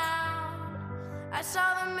nice mic. I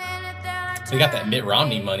saw the minute that they got that Mitt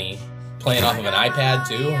Romney money playing off of an iPad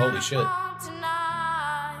too. Holy shit.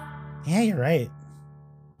 Yeah, you're right.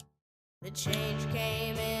 The change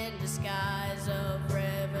came in disguise of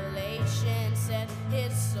revelation, set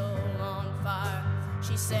his soul on fire.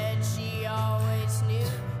 She said she always knew.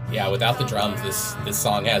 Yeah, without the drums, this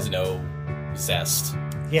song has no zest.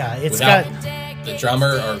 Yeah, it's without got the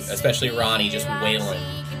drummer, or especially Ronnie, just wailing.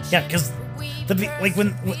 Yeah, because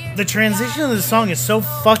when the transition of the song is so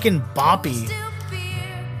fucking boppy,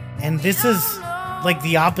 and this is like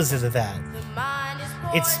the opposite of that.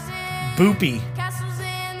 It's boopy.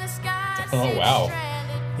 Oh wow.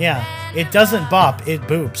 Yeah, it doesn't bop, it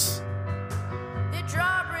boops.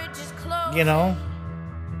 You know?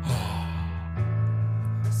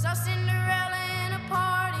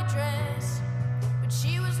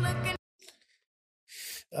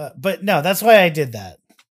 But no, that's why I did that.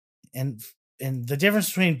 And the difference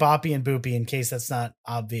between boppy and boopy, in case that's not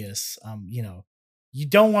obvious, you know, you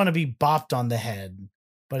don't want to be bopped on the head,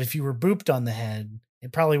 but if you were booped on the head,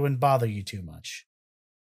 it probably wouldn't bother you too much.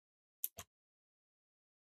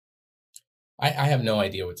 I have no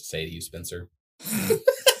idea what to say to you, Spencer.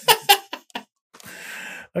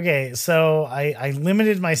 Okay, so I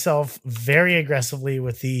limited myself very aggressively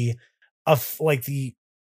with the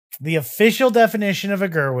official definition of a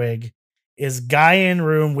Gerwig is guy in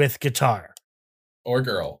room with guitar. Or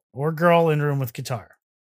girl. Or girl in room with guitar.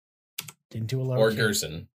 Didn't do a lower Or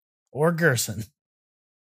Gerson. Or Gerson.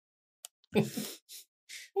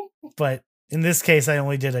 But in this case, I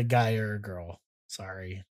only did a guy or a girl.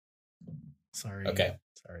 Sorry. Okay.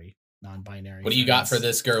 Sorry. Non-binary. What do you got for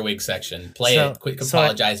this Gerwig section? Play it. Quick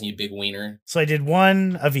apologizing, you big wiener. So I did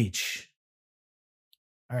one of each.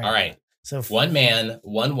 All right. So one man,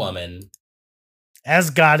 one woman.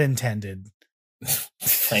 As God intended.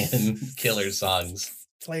 Playing killer songs.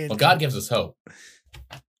 Well, God gives us hope.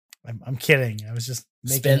 I'm kidding. I was just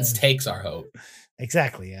making Spence takes our hope.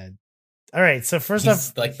 Exactly. All right. So first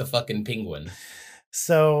off, like the fucking penguin.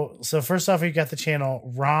 So first off, we've got the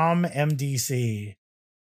channel ROM MDC.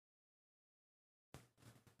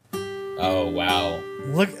 Oh wow!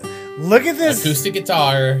 Look at this acoustic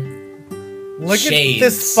guitar. Look Shades. At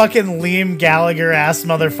this fucking Liam Gallagher ass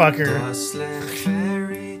motherfucker.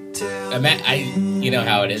 You know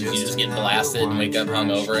how it is. You just get blasted and wake up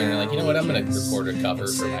hungover, and you're like, you know what? I'm gonna record a cover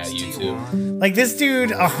for my YouTube. Like this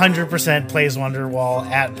dude, 100% plays Wonderwall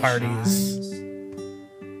at parties.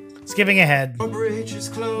 Skipping ahead. Bridge is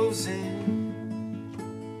closing.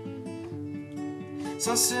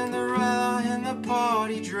 Saw Cinderella in the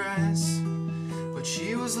party dress, but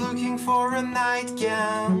she was looking for a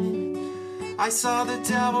nightgown. I saw the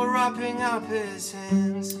devil wrapping up his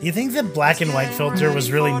hands. You think the black and white filter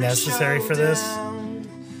was really necessary for this?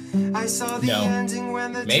 I saw the ending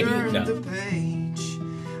when they turned the page.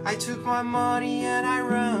 I took my money and I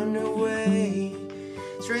ran away,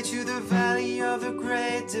 straight to the valley of the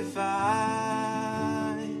great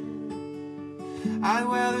divide. I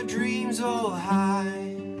wear the dreams all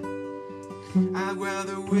high. I wear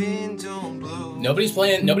the wind don't blow. Nobody's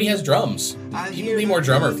playing. Nobody has drums. You need more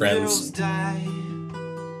drummer friends.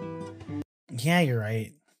 Yeah, you're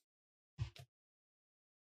right.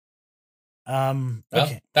 Well,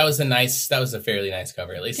 okay. That was a fairly nice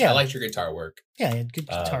cover. At least I liked your guitar work. Yeah, you had good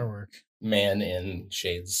guitar work.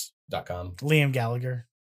 Maninshades.com. Liam Gallagher.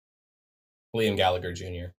 Liam Gallagher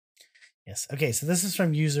Jr. Yes. Okay, so this is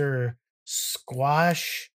from user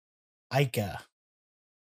Squash Ika.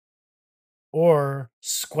 Or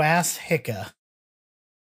Squass Hicka.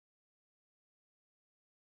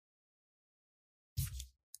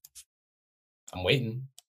 I'm waiting.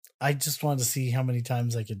 I just wanted to see how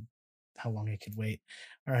long I could wait.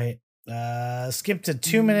 All right. Skip to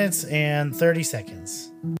 2 minutes and 30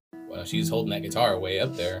 seconds. Well, she's holding that guitar way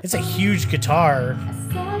up there. It's a huge guitar.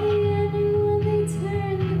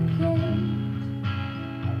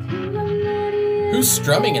 Who's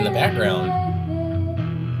strumming in the background?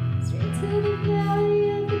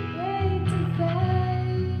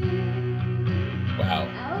 Wow.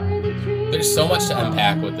 There's so much to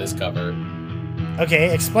unpack with this cover.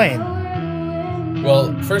 Okay, explain.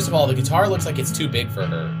 Well, first of all, the guitar looks like it's too big for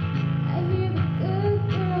her.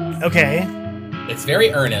 Okay. It's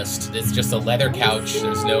very earnest. It's just a leather couch.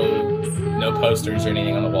 There's no posters or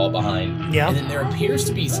anything on the wall behind. Yeah. And then there appears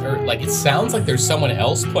to be, like, it sounds like there's someone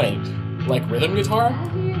else playing, like, rhythm guitar.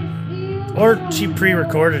 Or she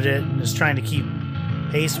pre-recorded it and is trying to keep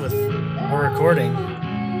pace with her recording.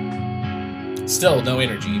 Still, no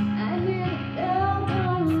energy.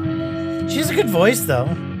 She has a good voice, though.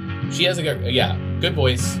 She has a good, good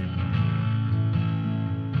voice.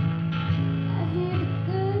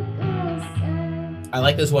 I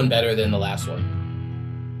like this one better than the last one.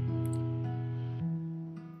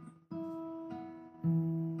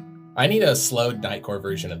 I need a slowed Nightcore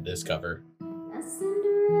version of this cover.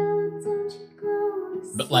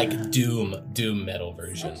 But like doom metal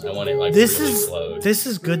version. I want it like really slowed. This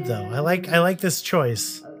is good though. I like this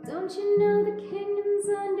choice.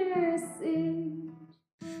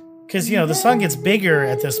 Because the song gets bigger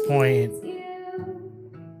at this point,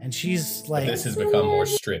 and she's like, but this has become more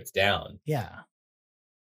stripped down. Yeah.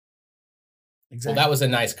 Exactly. Well, that was a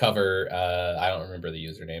nice cover. I don't remember the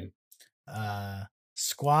username.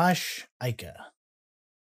 Squash Ica.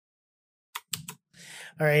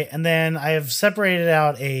 All right, and then I have separated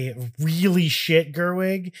out a really shit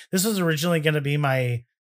Gerwig. This was originally going to be my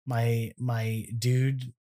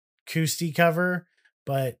dude Koosty cover,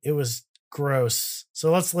 but it was gross.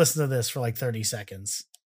 So let's listen to this for like 30 seconds.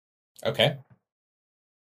 Okay.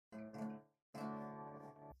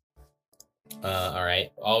 All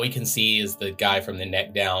right. All we can see is the guy from the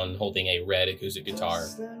neck down holding a red acoustic guitar.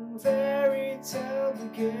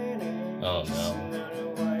 Oh no.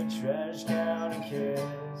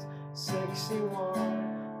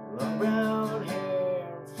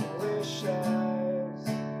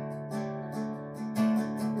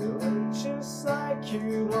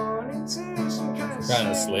 Kind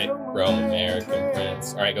of slick Rome American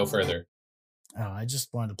Prince. All right, go further. Oh, I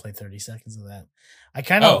just wanted to play 30 seconds of that. I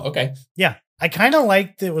kind of. Oh, okay. Yeah, I kind of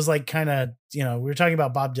liked it. Was like kind of, we were talking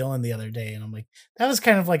about Bob Dylan the other day, and I'm like, that was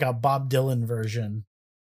kind of like a Bob Dylan version.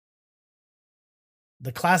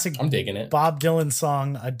 The classic I'm digging it. Bob Dylan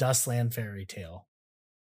song, A Dustland Fairytale.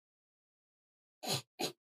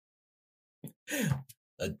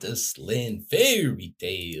 A Dustland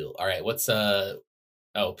Fairytale. All right, what's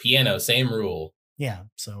piano, same rule. Yeah,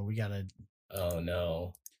 so we gotta. Oh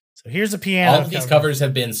no. So here's a piano. All of these covers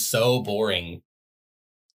have been so boring.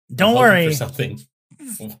 Don't worry. For something.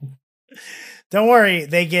 Don't worry.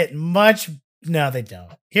 They get much. No, they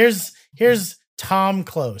don't. Here's Tom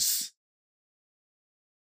Close.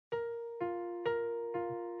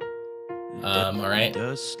 All right.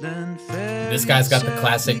 This guy's got the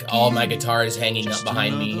classic all my guitars hanging up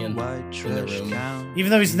behind me in the room.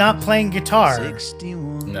 Even though he's not playing guitar.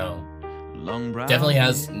 No. Definitely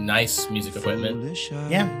has nice music equipment.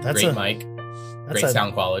 Yeah, that's great mic. Great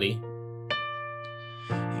sound quality.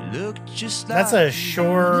 That's a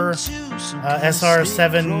Shure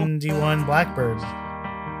SR71 Blackbird.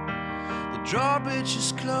 The drawbridge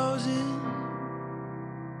is closing.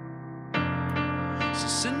 So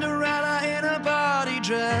Cinderella in a body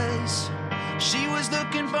dress. She was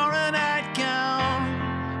looking for a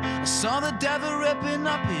nightgown. I saw the devil ripping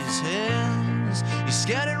up his hands. He's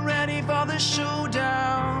getting ready for the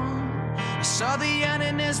showdown. I saw the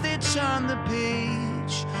ending as they turned the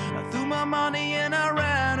page. I threw my money and I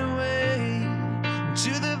ran away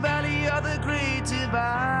to the valley of the great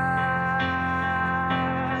divide.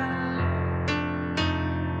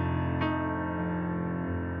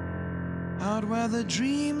 Out where the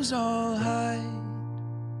dreams all hide,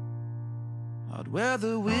 out where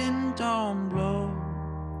the wind don't blow.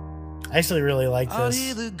 I actually really like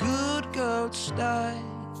this. The good goats die.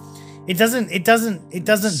 It doesn't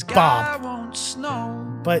bop.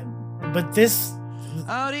 But this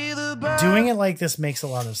doing it like this makes a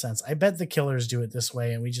lot of sense. I bet the Killers do it this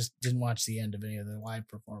way, and we just didn't watch the end of any of their live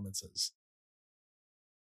performances.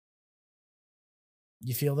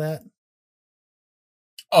 You feel that?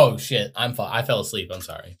 Oh shit! I fell asleep. I'm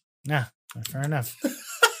sorry. Nah, fair enough.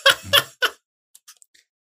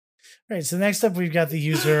 All right, so next up we've got the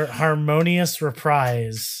user Harmonious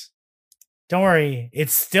Reprise. Don't worry,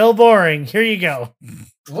 it's still boring. Here you go.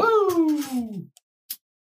 Woo!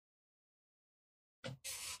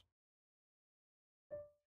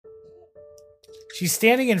 She's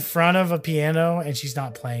standing in front of a piano and she's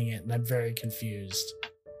not playing it, and I'm very confused.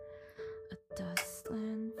 A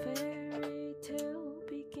Dustland fairy tale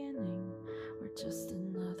beginning, where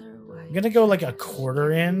I'm gonna go like a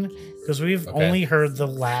quarter in because we've only heard the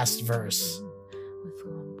last verse.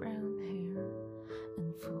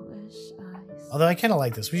 Although I kind of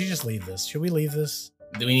like this. We should just leave this. Should we leave this?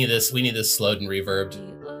 Do we need this? We need this slowed and reverbed.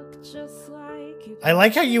 I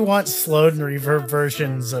like how you want slowed and reverb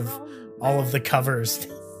versions of all of the covers.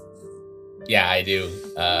 Yeah, I do.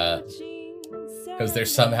 Because they're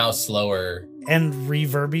somehow slower and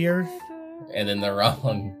reverbier, and then they're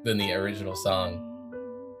wrong than the original song.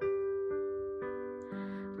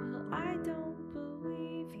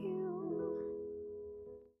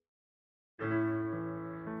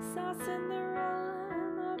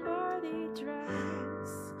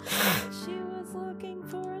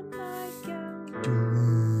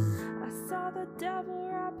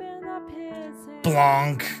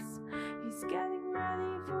 Blanc. He's getting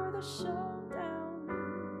ready for the showdown.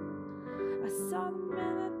 I saw the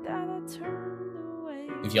minute that I turned away.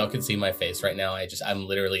 If y'all could see my face right now, I'm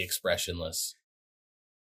literally expressionless.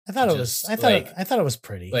 I thought it was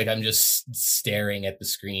pretty. Like I'm just staring at the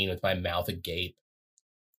screen with my mouth agape.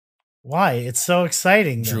 Why? It's so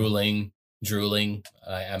exciting. Drooling,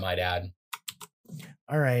 I might add.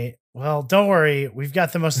 All right. Well, don't worry. We've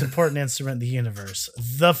got the most important instrument in the universe.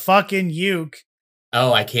 The fucking uke.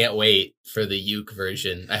 Oh, I can't wait for the uke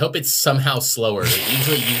version. I hope it's somehow slower.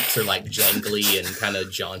 Usually ukes are like jangly and kind of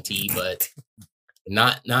jaunty, but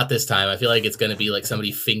not this time. I feel like it's going to be like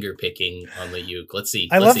somebody finger picking on the uke. Let's see.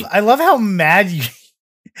 I love how mad you.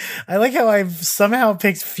 I like how I've somehow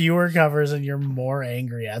picked fewer covers and you're more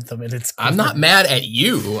angry at them. And I'm not mad at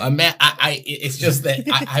you. I'm mad. It's just that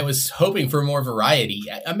I was hoping for more variety.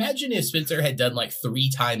 Imagine if Spencer had done like 3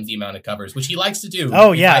 times the amount of covers, which he likes to do.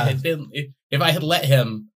 Oh yeah. If I had let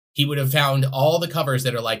him, he would have found all the covers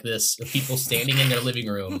that are like this of people standing in their living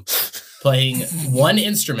room playing one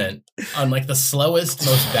instrument on like the slowest,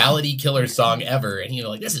 most ballady killer song ever. And he'd be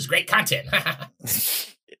like, this is great content.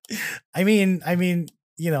 I mean,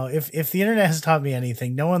 you know, if the internet has taught me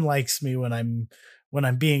anything, no one likes me when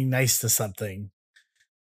I'm being nice to something.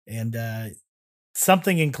 And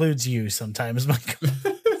something includes you sometimes, Michael.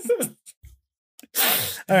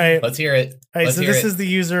 All right. Let's hear it. All right, so this is the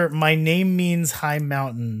user. My name means high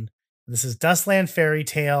mountain. This is Dustland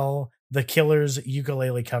Fairytale, the Killer's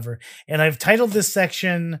ukulele cover. And I've titled this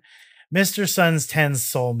section Mr. Sun's 10's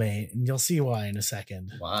Soulmate. And you'll see why in a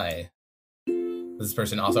second. Why? Does this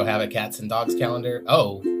person also have a cats and dogs calendar?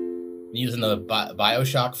 Oh, using the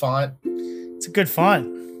Bioshock font. It's a good font.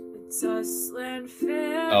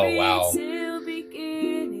 Oh, wow.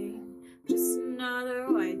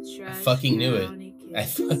 I fucking knew it. I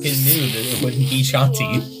fucking knew that it wouldn't be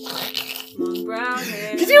jaunty.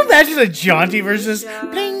 Can you imagine a jaunty versus? That's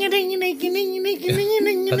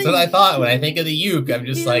what I thought when I think of the uke. I'm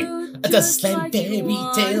just like, a Dustland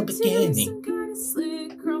Fairytale beginning.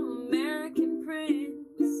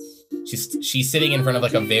 She's sitting in front of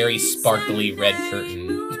like a very sparkly red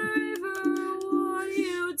curtain.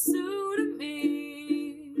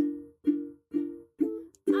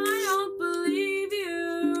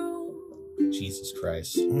 Jesus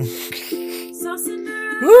Christ. Ooh,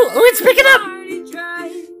 it's picking up!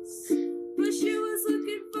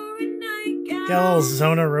 Got a little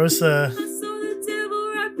Zona Rosa.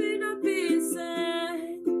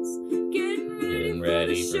 Getting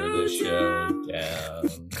ready for the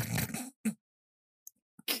showdown.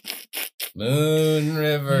 Moon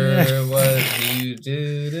River, what do you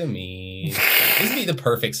do to me? This would be the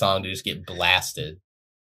perfect song to just get blasted.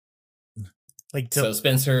 So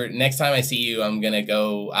Spencer, next time I see you, I'm going to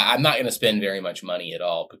go, I'm not going to spend very much money at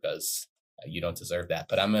all because you don't deserve that,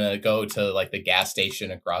 but I'm going to go to like the gas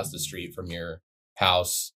station across the street from your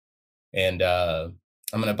house. And I'm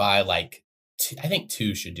going to buy like, I think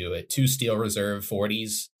 2 should do it. 2 Steel Reserve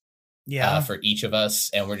 40s for each of us.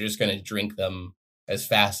 And we're just going to drink them as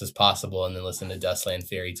fast as possible and then listen to Dustland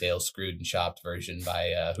Fairytale Screwed and Chopped version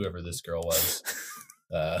by whoever this girl was.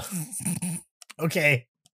 Okay.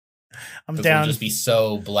 I'm down. We'll just be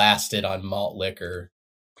so blasted on malt liquor.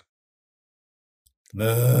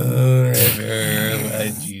 Moon River,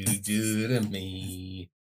 what'd you do to me?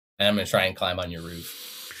 And I'm going to try and climb on your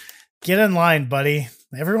roof. Get in line, buddy.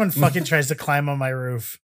 Everyone fucking tries to climb on my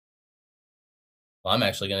roof. Well, I'm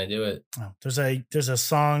actually going to do it. Oh, there's a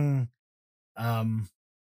song by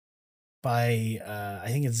I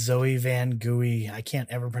think it's Zoe Van Gooey. I can't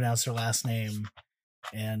ever pronounce her last name.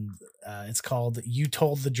 And it's called You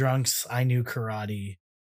Told the Drunks I Knew Karate.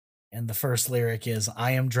 And the first lyric is,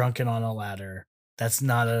 I am drunken on a ladder. That's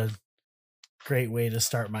not a great way to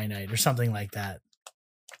start my night, or something like that.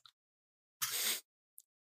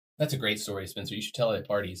 That's a great story, Spencer. You should tell it at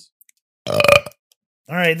parties. All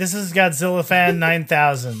right, this is Godzilla Fan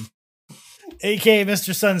 9000. aka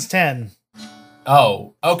Mr. Sun's 10.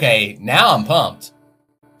 Oh, okay. Now I'm pumped.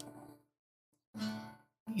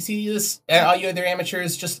 You see this, all you other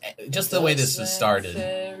amateurs, just the way this has started.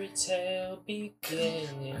 This is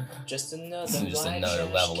just another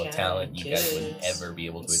level of talent you guys wouldn't ever be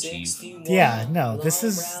able to achieve. Yeah, no, this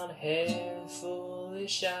is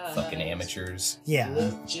fucking amateurs. Yeah.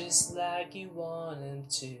 Look just like you wanted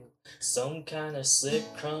to. Some kind of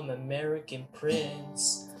slip from American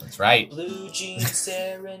Prince. That's right. Blue Jeans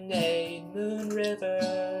Serenade, Moon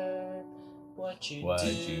River. What you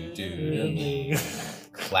do to me.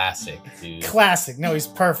 Classic, dude. Classic. No, he's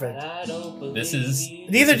perfect. This is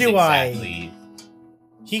Neither do exactly...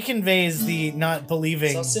 He conveys the not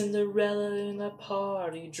believing. Saw Cinderella in a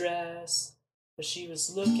party dress, but she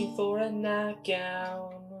was looking for a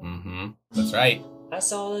nightgown. Mm-hmm. That's right. I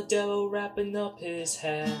saw the devil wrapping up his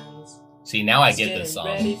hands. See, now I get this song.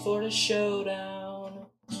 Ready for the showdown.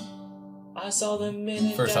 I saw the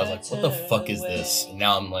minute. First, I was like, "What the fuck is this?" And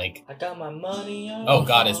now I'm like, I got my money on "Oh,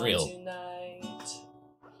 God is real." Tonight.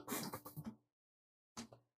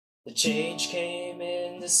 The change came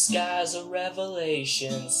in the skies of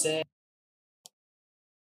revelation.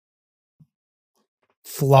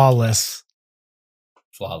 Flawless.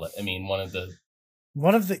 Flawless. I mean, one of the.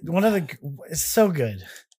 It's so good.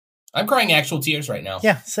 I'm crying actual tears right now.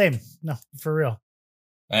 Yeah, same. No, for real.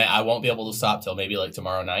 I won't be able to stop till maybe like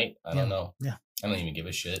tomorrow night. I don't know. Yeah. I don't even give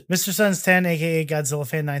a shit. Mr. Sun's 10, aka Godzilla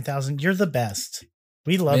Fan 9000. You're the best.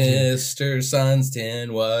 We love you. Mr. Sun's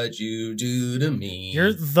 10, what'd you do to me?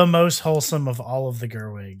 You're the most wholesome of all of the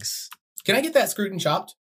Gerwigs. Can I get that screwed and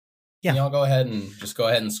chopped? Yeah. Can y'all go ahead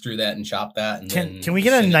and screw that and chop that? And can we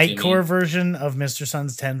get a Nightcore version of Mr.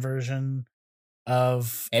 Sun's 10 version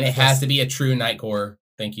of... And it has to be a true Nightcore.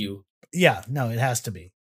 Thank you. Yeah, no, it has to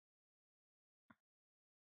be.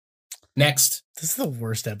 Next. This is the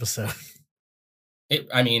worst episode. It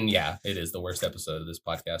is the worst episode of this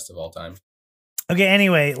podcast of all time. Okay,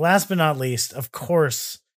 anyway, last but not least, of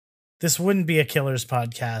course, this wouldn't be a Killers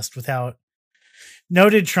podcast without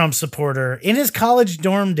noted Trump supporter in his college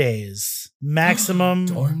dorm days, Maximum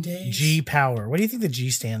Dorm days? G Power. What do you think the G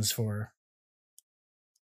stands for?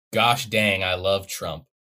 Gosh dang, I love Trump.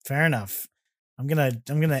 Fair enough. I'm gonna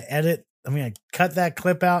cut that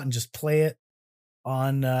clip out and just play it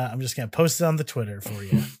on I'm just gonna post it on the Twitter for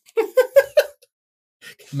you.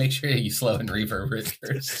 Make sure you slow and reverb it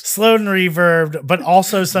first. Slowed and reverbed, but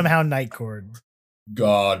also somehow nightcored.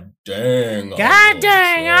 God dang. God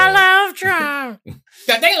dang, I love Trump.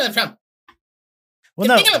 God dang, I love Trump. Well,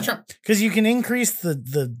 no, because you can increase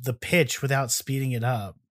the pitch without speeding it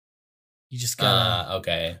up. You just gotta.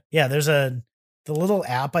 Okay. Yeah, there's the little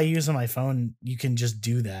app I use on my phone. You can just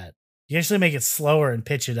do that. You actually make it slower and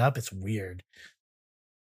pitch it up. It's weird.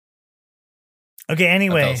 Okay,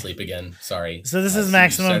 anyway. I fell asleep again. Sorry. So this is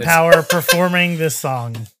Maximum Power performing this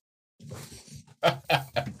song. I've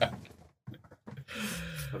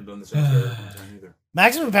done this either.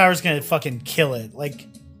 Maximum Power is gonna fucking kill it. Like,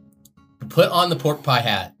 put on the pork pie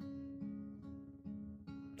hat.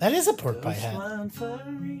 That is a pork pie hat. I'm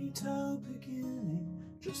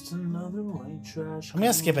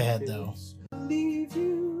gonna skip ahead though.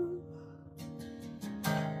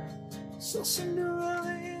 So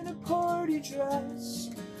Cinderella in a party dress,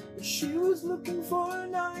 but she was looking for a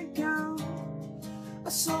nightgown. I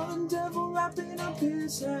saw the devil wrapping up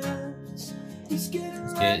his hands. He's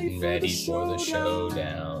getting ready for the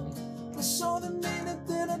showdown. I saw the minute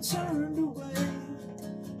that I turned away.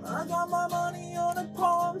 I got my money on a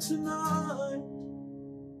pawn tonight.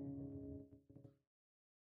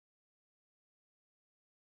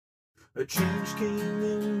 A change came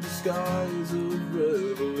in disguise of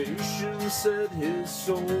revelation, set his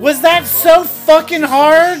soul. Was that so fucking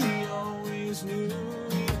hard? She always knew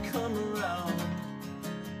he'd come around.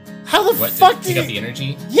 How the fuck did he pick up the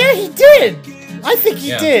energy? Yeah, he did. I think he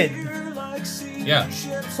did. Yeah.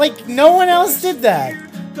 Like no one else did that.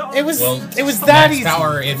 It was that Max easy.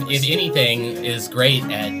 Power, if anything, is great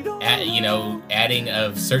at adding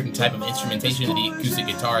a certain type of instrumentation to the acoustic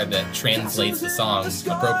guitar that translates the song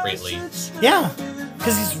appropriately. Yeah,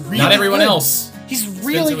 because he's really not everyone good. else. He's Spencer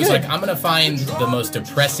really was good. like, I'm gonna find the most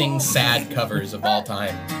depressing, sad covers of all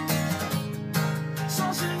time.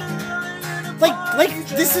 Like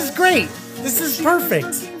this is great. This is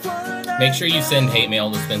perfect. Make sure you send hate mail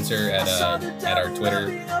to Spencer at our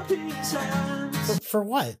Twitter. For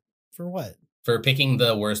what? For what? For picking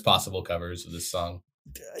the worst possible covers of this song.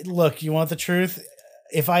 Look, you want the truth?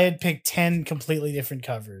 If I had picked 10 completely different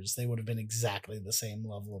covers, they would have been exactly the same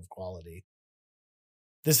level of quality.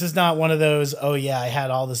 This is not one of those, oh yeah, I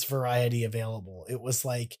had all this variety available. It was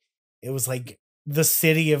like the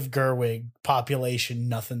city of Gerwig, population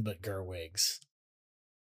nothing but Gerwigs.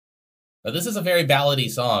 But this is a very ballady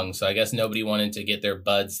song, so I guess nobody wanted to get their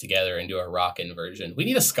buds together and do a rockin' version. We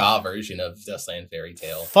need a ska version of Dustland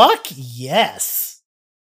Fairytale. Fuck yes.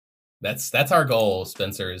 That's our goal,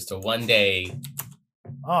 Spencer, is to one day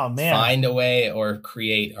find a way or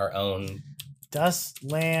create our own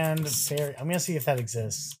Dustland Fairy. I'm gonna see if that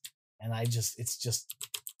exists. And it's just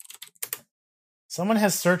someone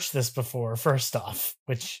has searched this before, first off,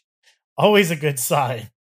 which always a good sign.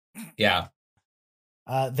 Yeah.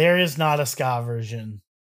 There is not a ska version.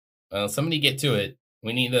 Well, somebody get to it.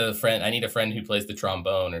 We need a friend. I need a friend who plays the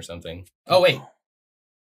trombone or something. Oh, wait.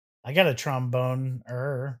 I got a trombone.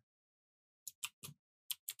 I'm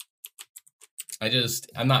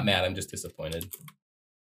not mad. I'm just disappointed.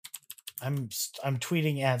 I'm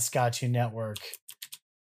tweeting at Ska2 Network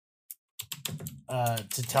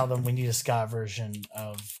to tell them we need a ska version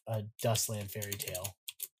of a Dustland Fairytale.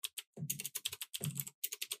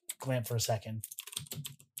 Glamp for a second.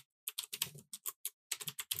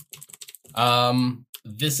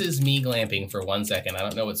 This is me glamping for 1 second. I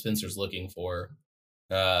don't know what Spencer's looking for.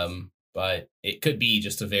 But it could be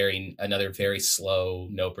just another very slow,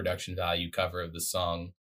 no production value cover of the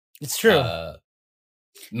song. It's true.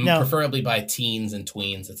 Preferably by teens and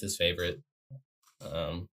tweens. That's his favorite.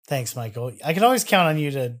 Thanks, Michael. I can always count on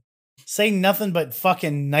you to say nothing but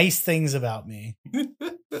fucking nice things about me.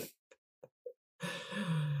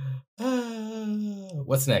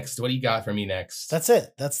 What's next? What do you got for me next? That's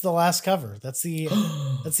it. That's the last cover. That's the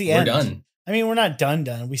end. We're done. I mean, we're not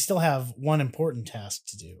done. We still have one important task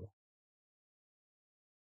to do.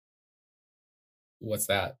 What's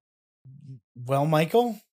that? Well,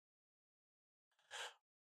 Michael,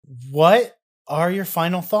 what are your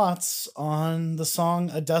final thoughts on the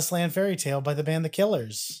song A Dustland Fairytale by the band The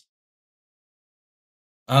Killers?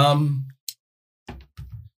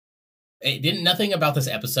 Nothing about this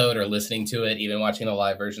episode or listening to it, even watching the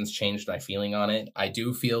live versions, changed my feeling on it. I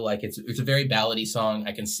do feel like it's a very ballady song.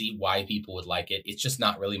 I can see why people would like it. It's just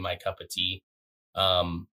not really my cup of tea.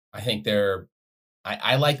 I think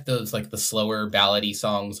I like those, like the slower ballady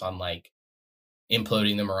songs on like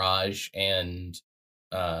Imploding the Mirage and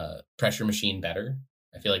Pressure Machine better.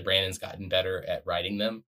 I feel like Brandon's gotten better at writing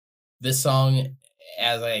them. This song,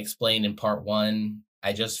 as I explained in part 1,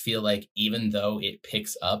 I just feel like even though it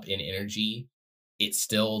picks up in energy, it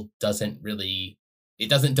still doesn't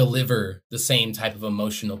deliver the same type of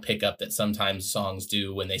emotional pickup that sometimes songs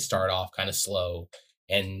do when they start off kind of slow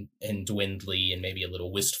and dwindly and maybe a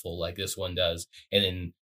little wistful like this one does. And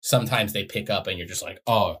then sometimes they pick up and you're just like,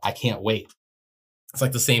 oh, I can't wait. It's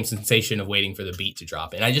like the same sensation of waiting for the beat to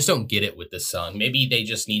drop. And I just don't get it with this song. Maybe they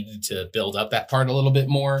just needed to build up that part a little bit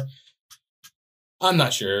more. I'm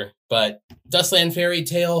not sure, but Dustland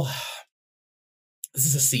Fairytale, this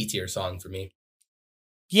is a C tier song for me.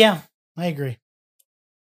 Yeah, I agree.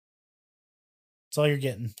 That's all you're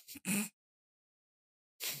getting.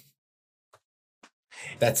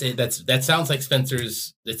 That's it. That sounds like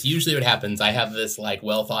Spencer's. That's usually what happens. I have this like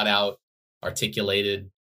well thought out,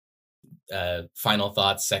 articulated final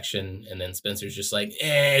thoughts section, and then Spencer's just like,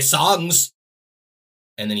 songs.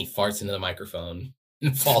 And then he farts into the microphone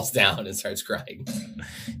and falls down and starts crying.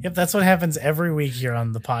 Yep, that's what happens every week here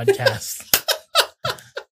on the podcast.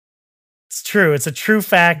 It's true. It's a true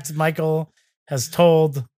fact Michael has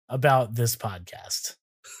told about this podcast.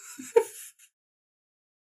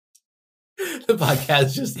 The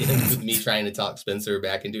podcast just ends with me trying to talk Spencer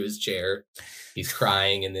back into his chair. He's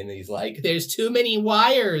crying, and then he's like, there's too many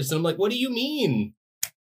wires. And I'm like, what do you mean?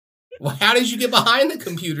 Well, how did you get behind the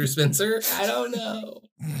computer, Spencer? I don't know.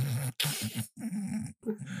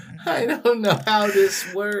 I don't know how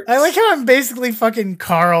this works. I like how I'm basically fucking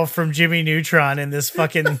Carl from Jimmy Neutron in this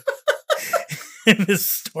fucking in this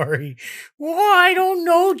story. Well, I don't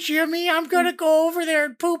know, Jimmy. I'm gonna go over there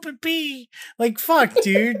and poop and pee. Like, fuck,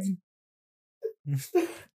 dude.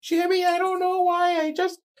 Jimmy, I don't know why.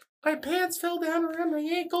 My pants fell down around my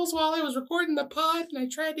ankles while I was recording the pod, and I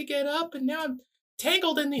tried to get up, and now I'm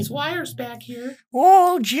tangled in these wires back here.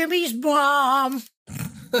 Oh, Jimmy's mom.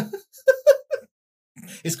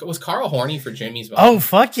 Was Carl horny for Jimmy's mom? Oh,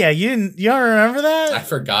 fuck yeah. You don't remember that? I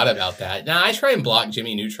forgot about that. Nah, I try and block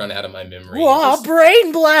Jimmy Neutron out of my memory. Whoa,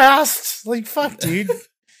 brain blast. Like, fuck, dude.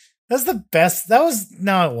 That's the best.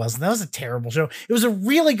 No, it wasn't. That was a terrible show. It was a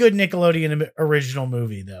really good Nickelodeon original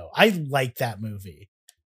movie, though. I liked that movie.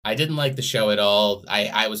 I didn't like the show at all.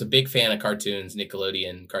 I was a big fan of cartoons,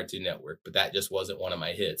 Nickelodeon, Cartoon Network, but that just wasn't one of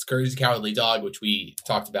my hits. Courage the Cowardly Dog, which we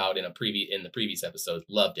talked about in the previous episode,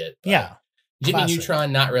 loved it. Yeah. Jimmy Classic.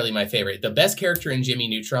 Neutron, not really my favorite. The best character in Jimmy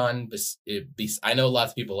Neutron, I know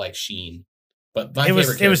lots of people like Sheen, But my it was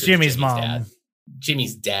favorite character Jimmy's mom. Dad.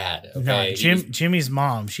 Jimmy's dad. Okay? No, Jimmy's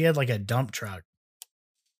mom. She had like a dump truck.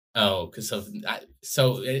 Oh, because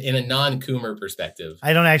so in a non-Coomer perspective,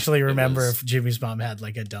 I don't actually remember if Jimmy's mom had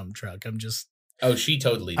like a dump truck. Oh, she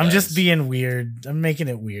totally I'm does. just being weird. I'm making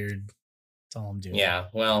it weird. That's all I'm doing. Yeah,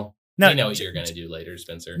 well, no, you know what you're going to do later,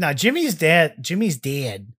 Spencer. No, Jimmy's dad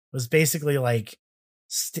was basically like,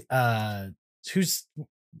 who's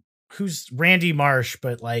Randy Marsh,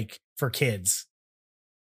 but like for kids.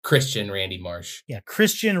 Christian Randy Marsh. Yeah,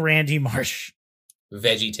 Christian Randy Marsh.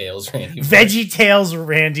 Veggie Tales Randy Marsh. Veggie Tales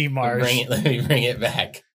Randy Marsh. Let me bring it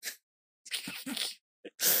back.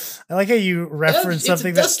 I like how you reference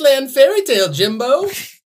something it's a Dustland Fairytale, Jimbo.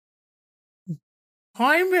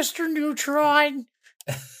 Hi, Mr. Neutron.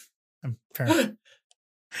 Carl,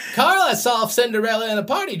 I saw Cinderella in a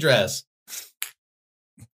party dress.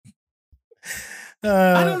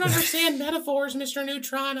 I don't understand metaphors, Mr.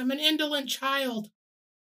 Neutron. I'm an indolent child.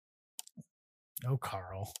 Oh,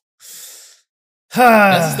 Carl.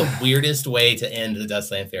 This is the weirdest way to end the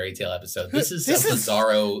Dustland Fairytale episode. This is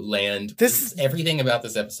bizarro land. Everything about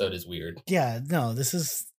this episode is weird. Yeah, no, this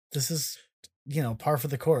is par for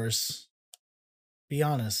the course. Be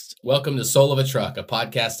honest. Welcome to Soul of a Truck, a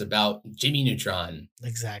podcast about Jimmy Neutron.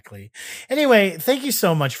 Exactly. Anyway, thank you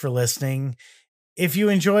so much for listening. If you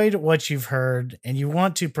enjoyed what you've heard and you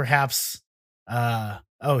want to perhaps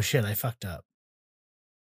oh shit, I fucked up.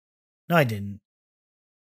 No, I didn't.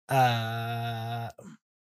 Do you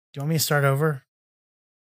want me to start over?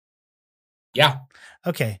 Yeah.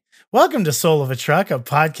 Okay. Welcome to Soul of a Truck, a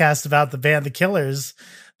podcast about the band The Killers,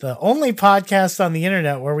 the only podcast on the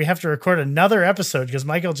internet where we have to record another episode because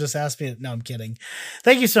Michael just asked me. No, I'm kidding.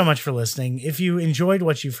 Thank you so much for listening. If you enjoyed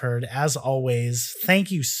what you've heard, as always,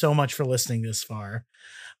 thank you so much for listening this far.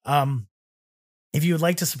 If you would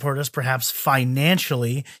like to support us, perhaps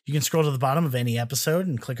financially, you can scroll to the bottom of any episode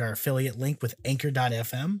and click our affiliate link with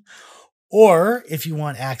anchor.fm. Or if you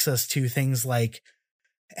want access to things like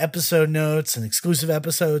episode notes and exclusive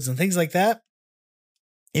episodes and things like that,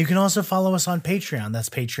 you can also follow us on Patreon. That's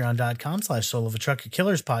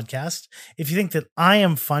patreon.com/soulofatruckkillers podcast. If you think that I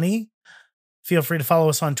am funny, feel free to follow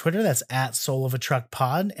us on Twitter. That's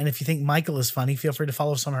 @soulofatruckpod. And if you think Michael is funny, feel free to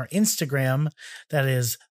follow us on our Instagram. That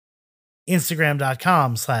is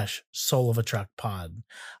Instagram.com/soulofatruckpod.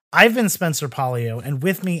 I've been Spencer Polio, and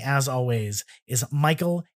with me, as always, is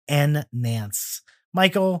Michael N. Nance.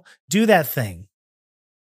 Michael, do that thing.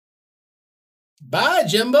 Bye,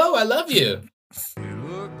 Jimbo. I love you. He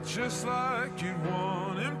looked just like you'd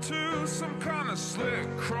want him to. Some kind of slick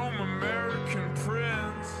chrome American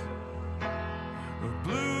prince. With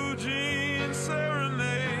blue jeans.